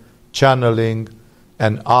sublimation, channeling,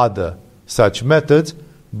 and other such methods.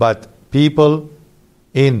 But people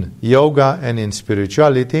in yoga and in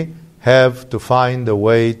spirituality have to find a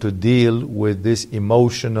way to deal with this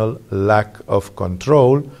emotional lack of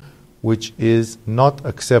control, which is not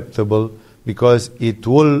acceptable, because it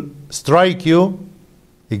will strike you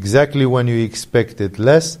exactly when you expect it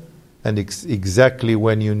less, and exactly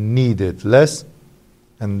when you need it less,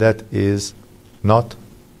 and that is not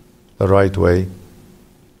the right way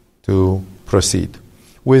to proceed.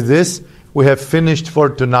 With this, we have finished for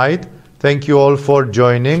tonight. Thank you all for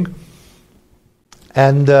joining,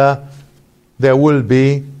 and there will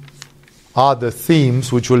be other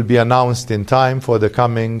themes which will be announced in time for the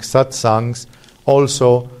coming satsangs,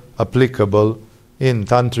 also applicable in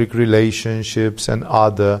tantric relationships and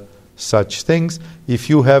other such things. If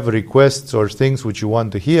you have requests or things which you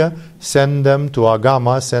want to hear, send them to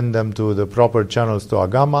Agama, send them to the proper channels to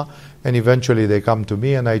Agama, and eventually they come to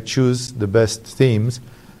me, and I choose the best themes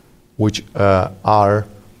which are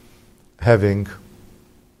having,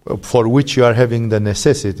 for which you are having the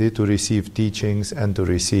necessity to receive teachings and to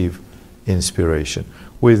receive inspiration.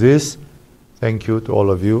 With this, thank you to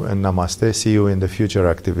all of you, and namaste. See you in the future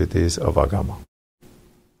activities of Agama.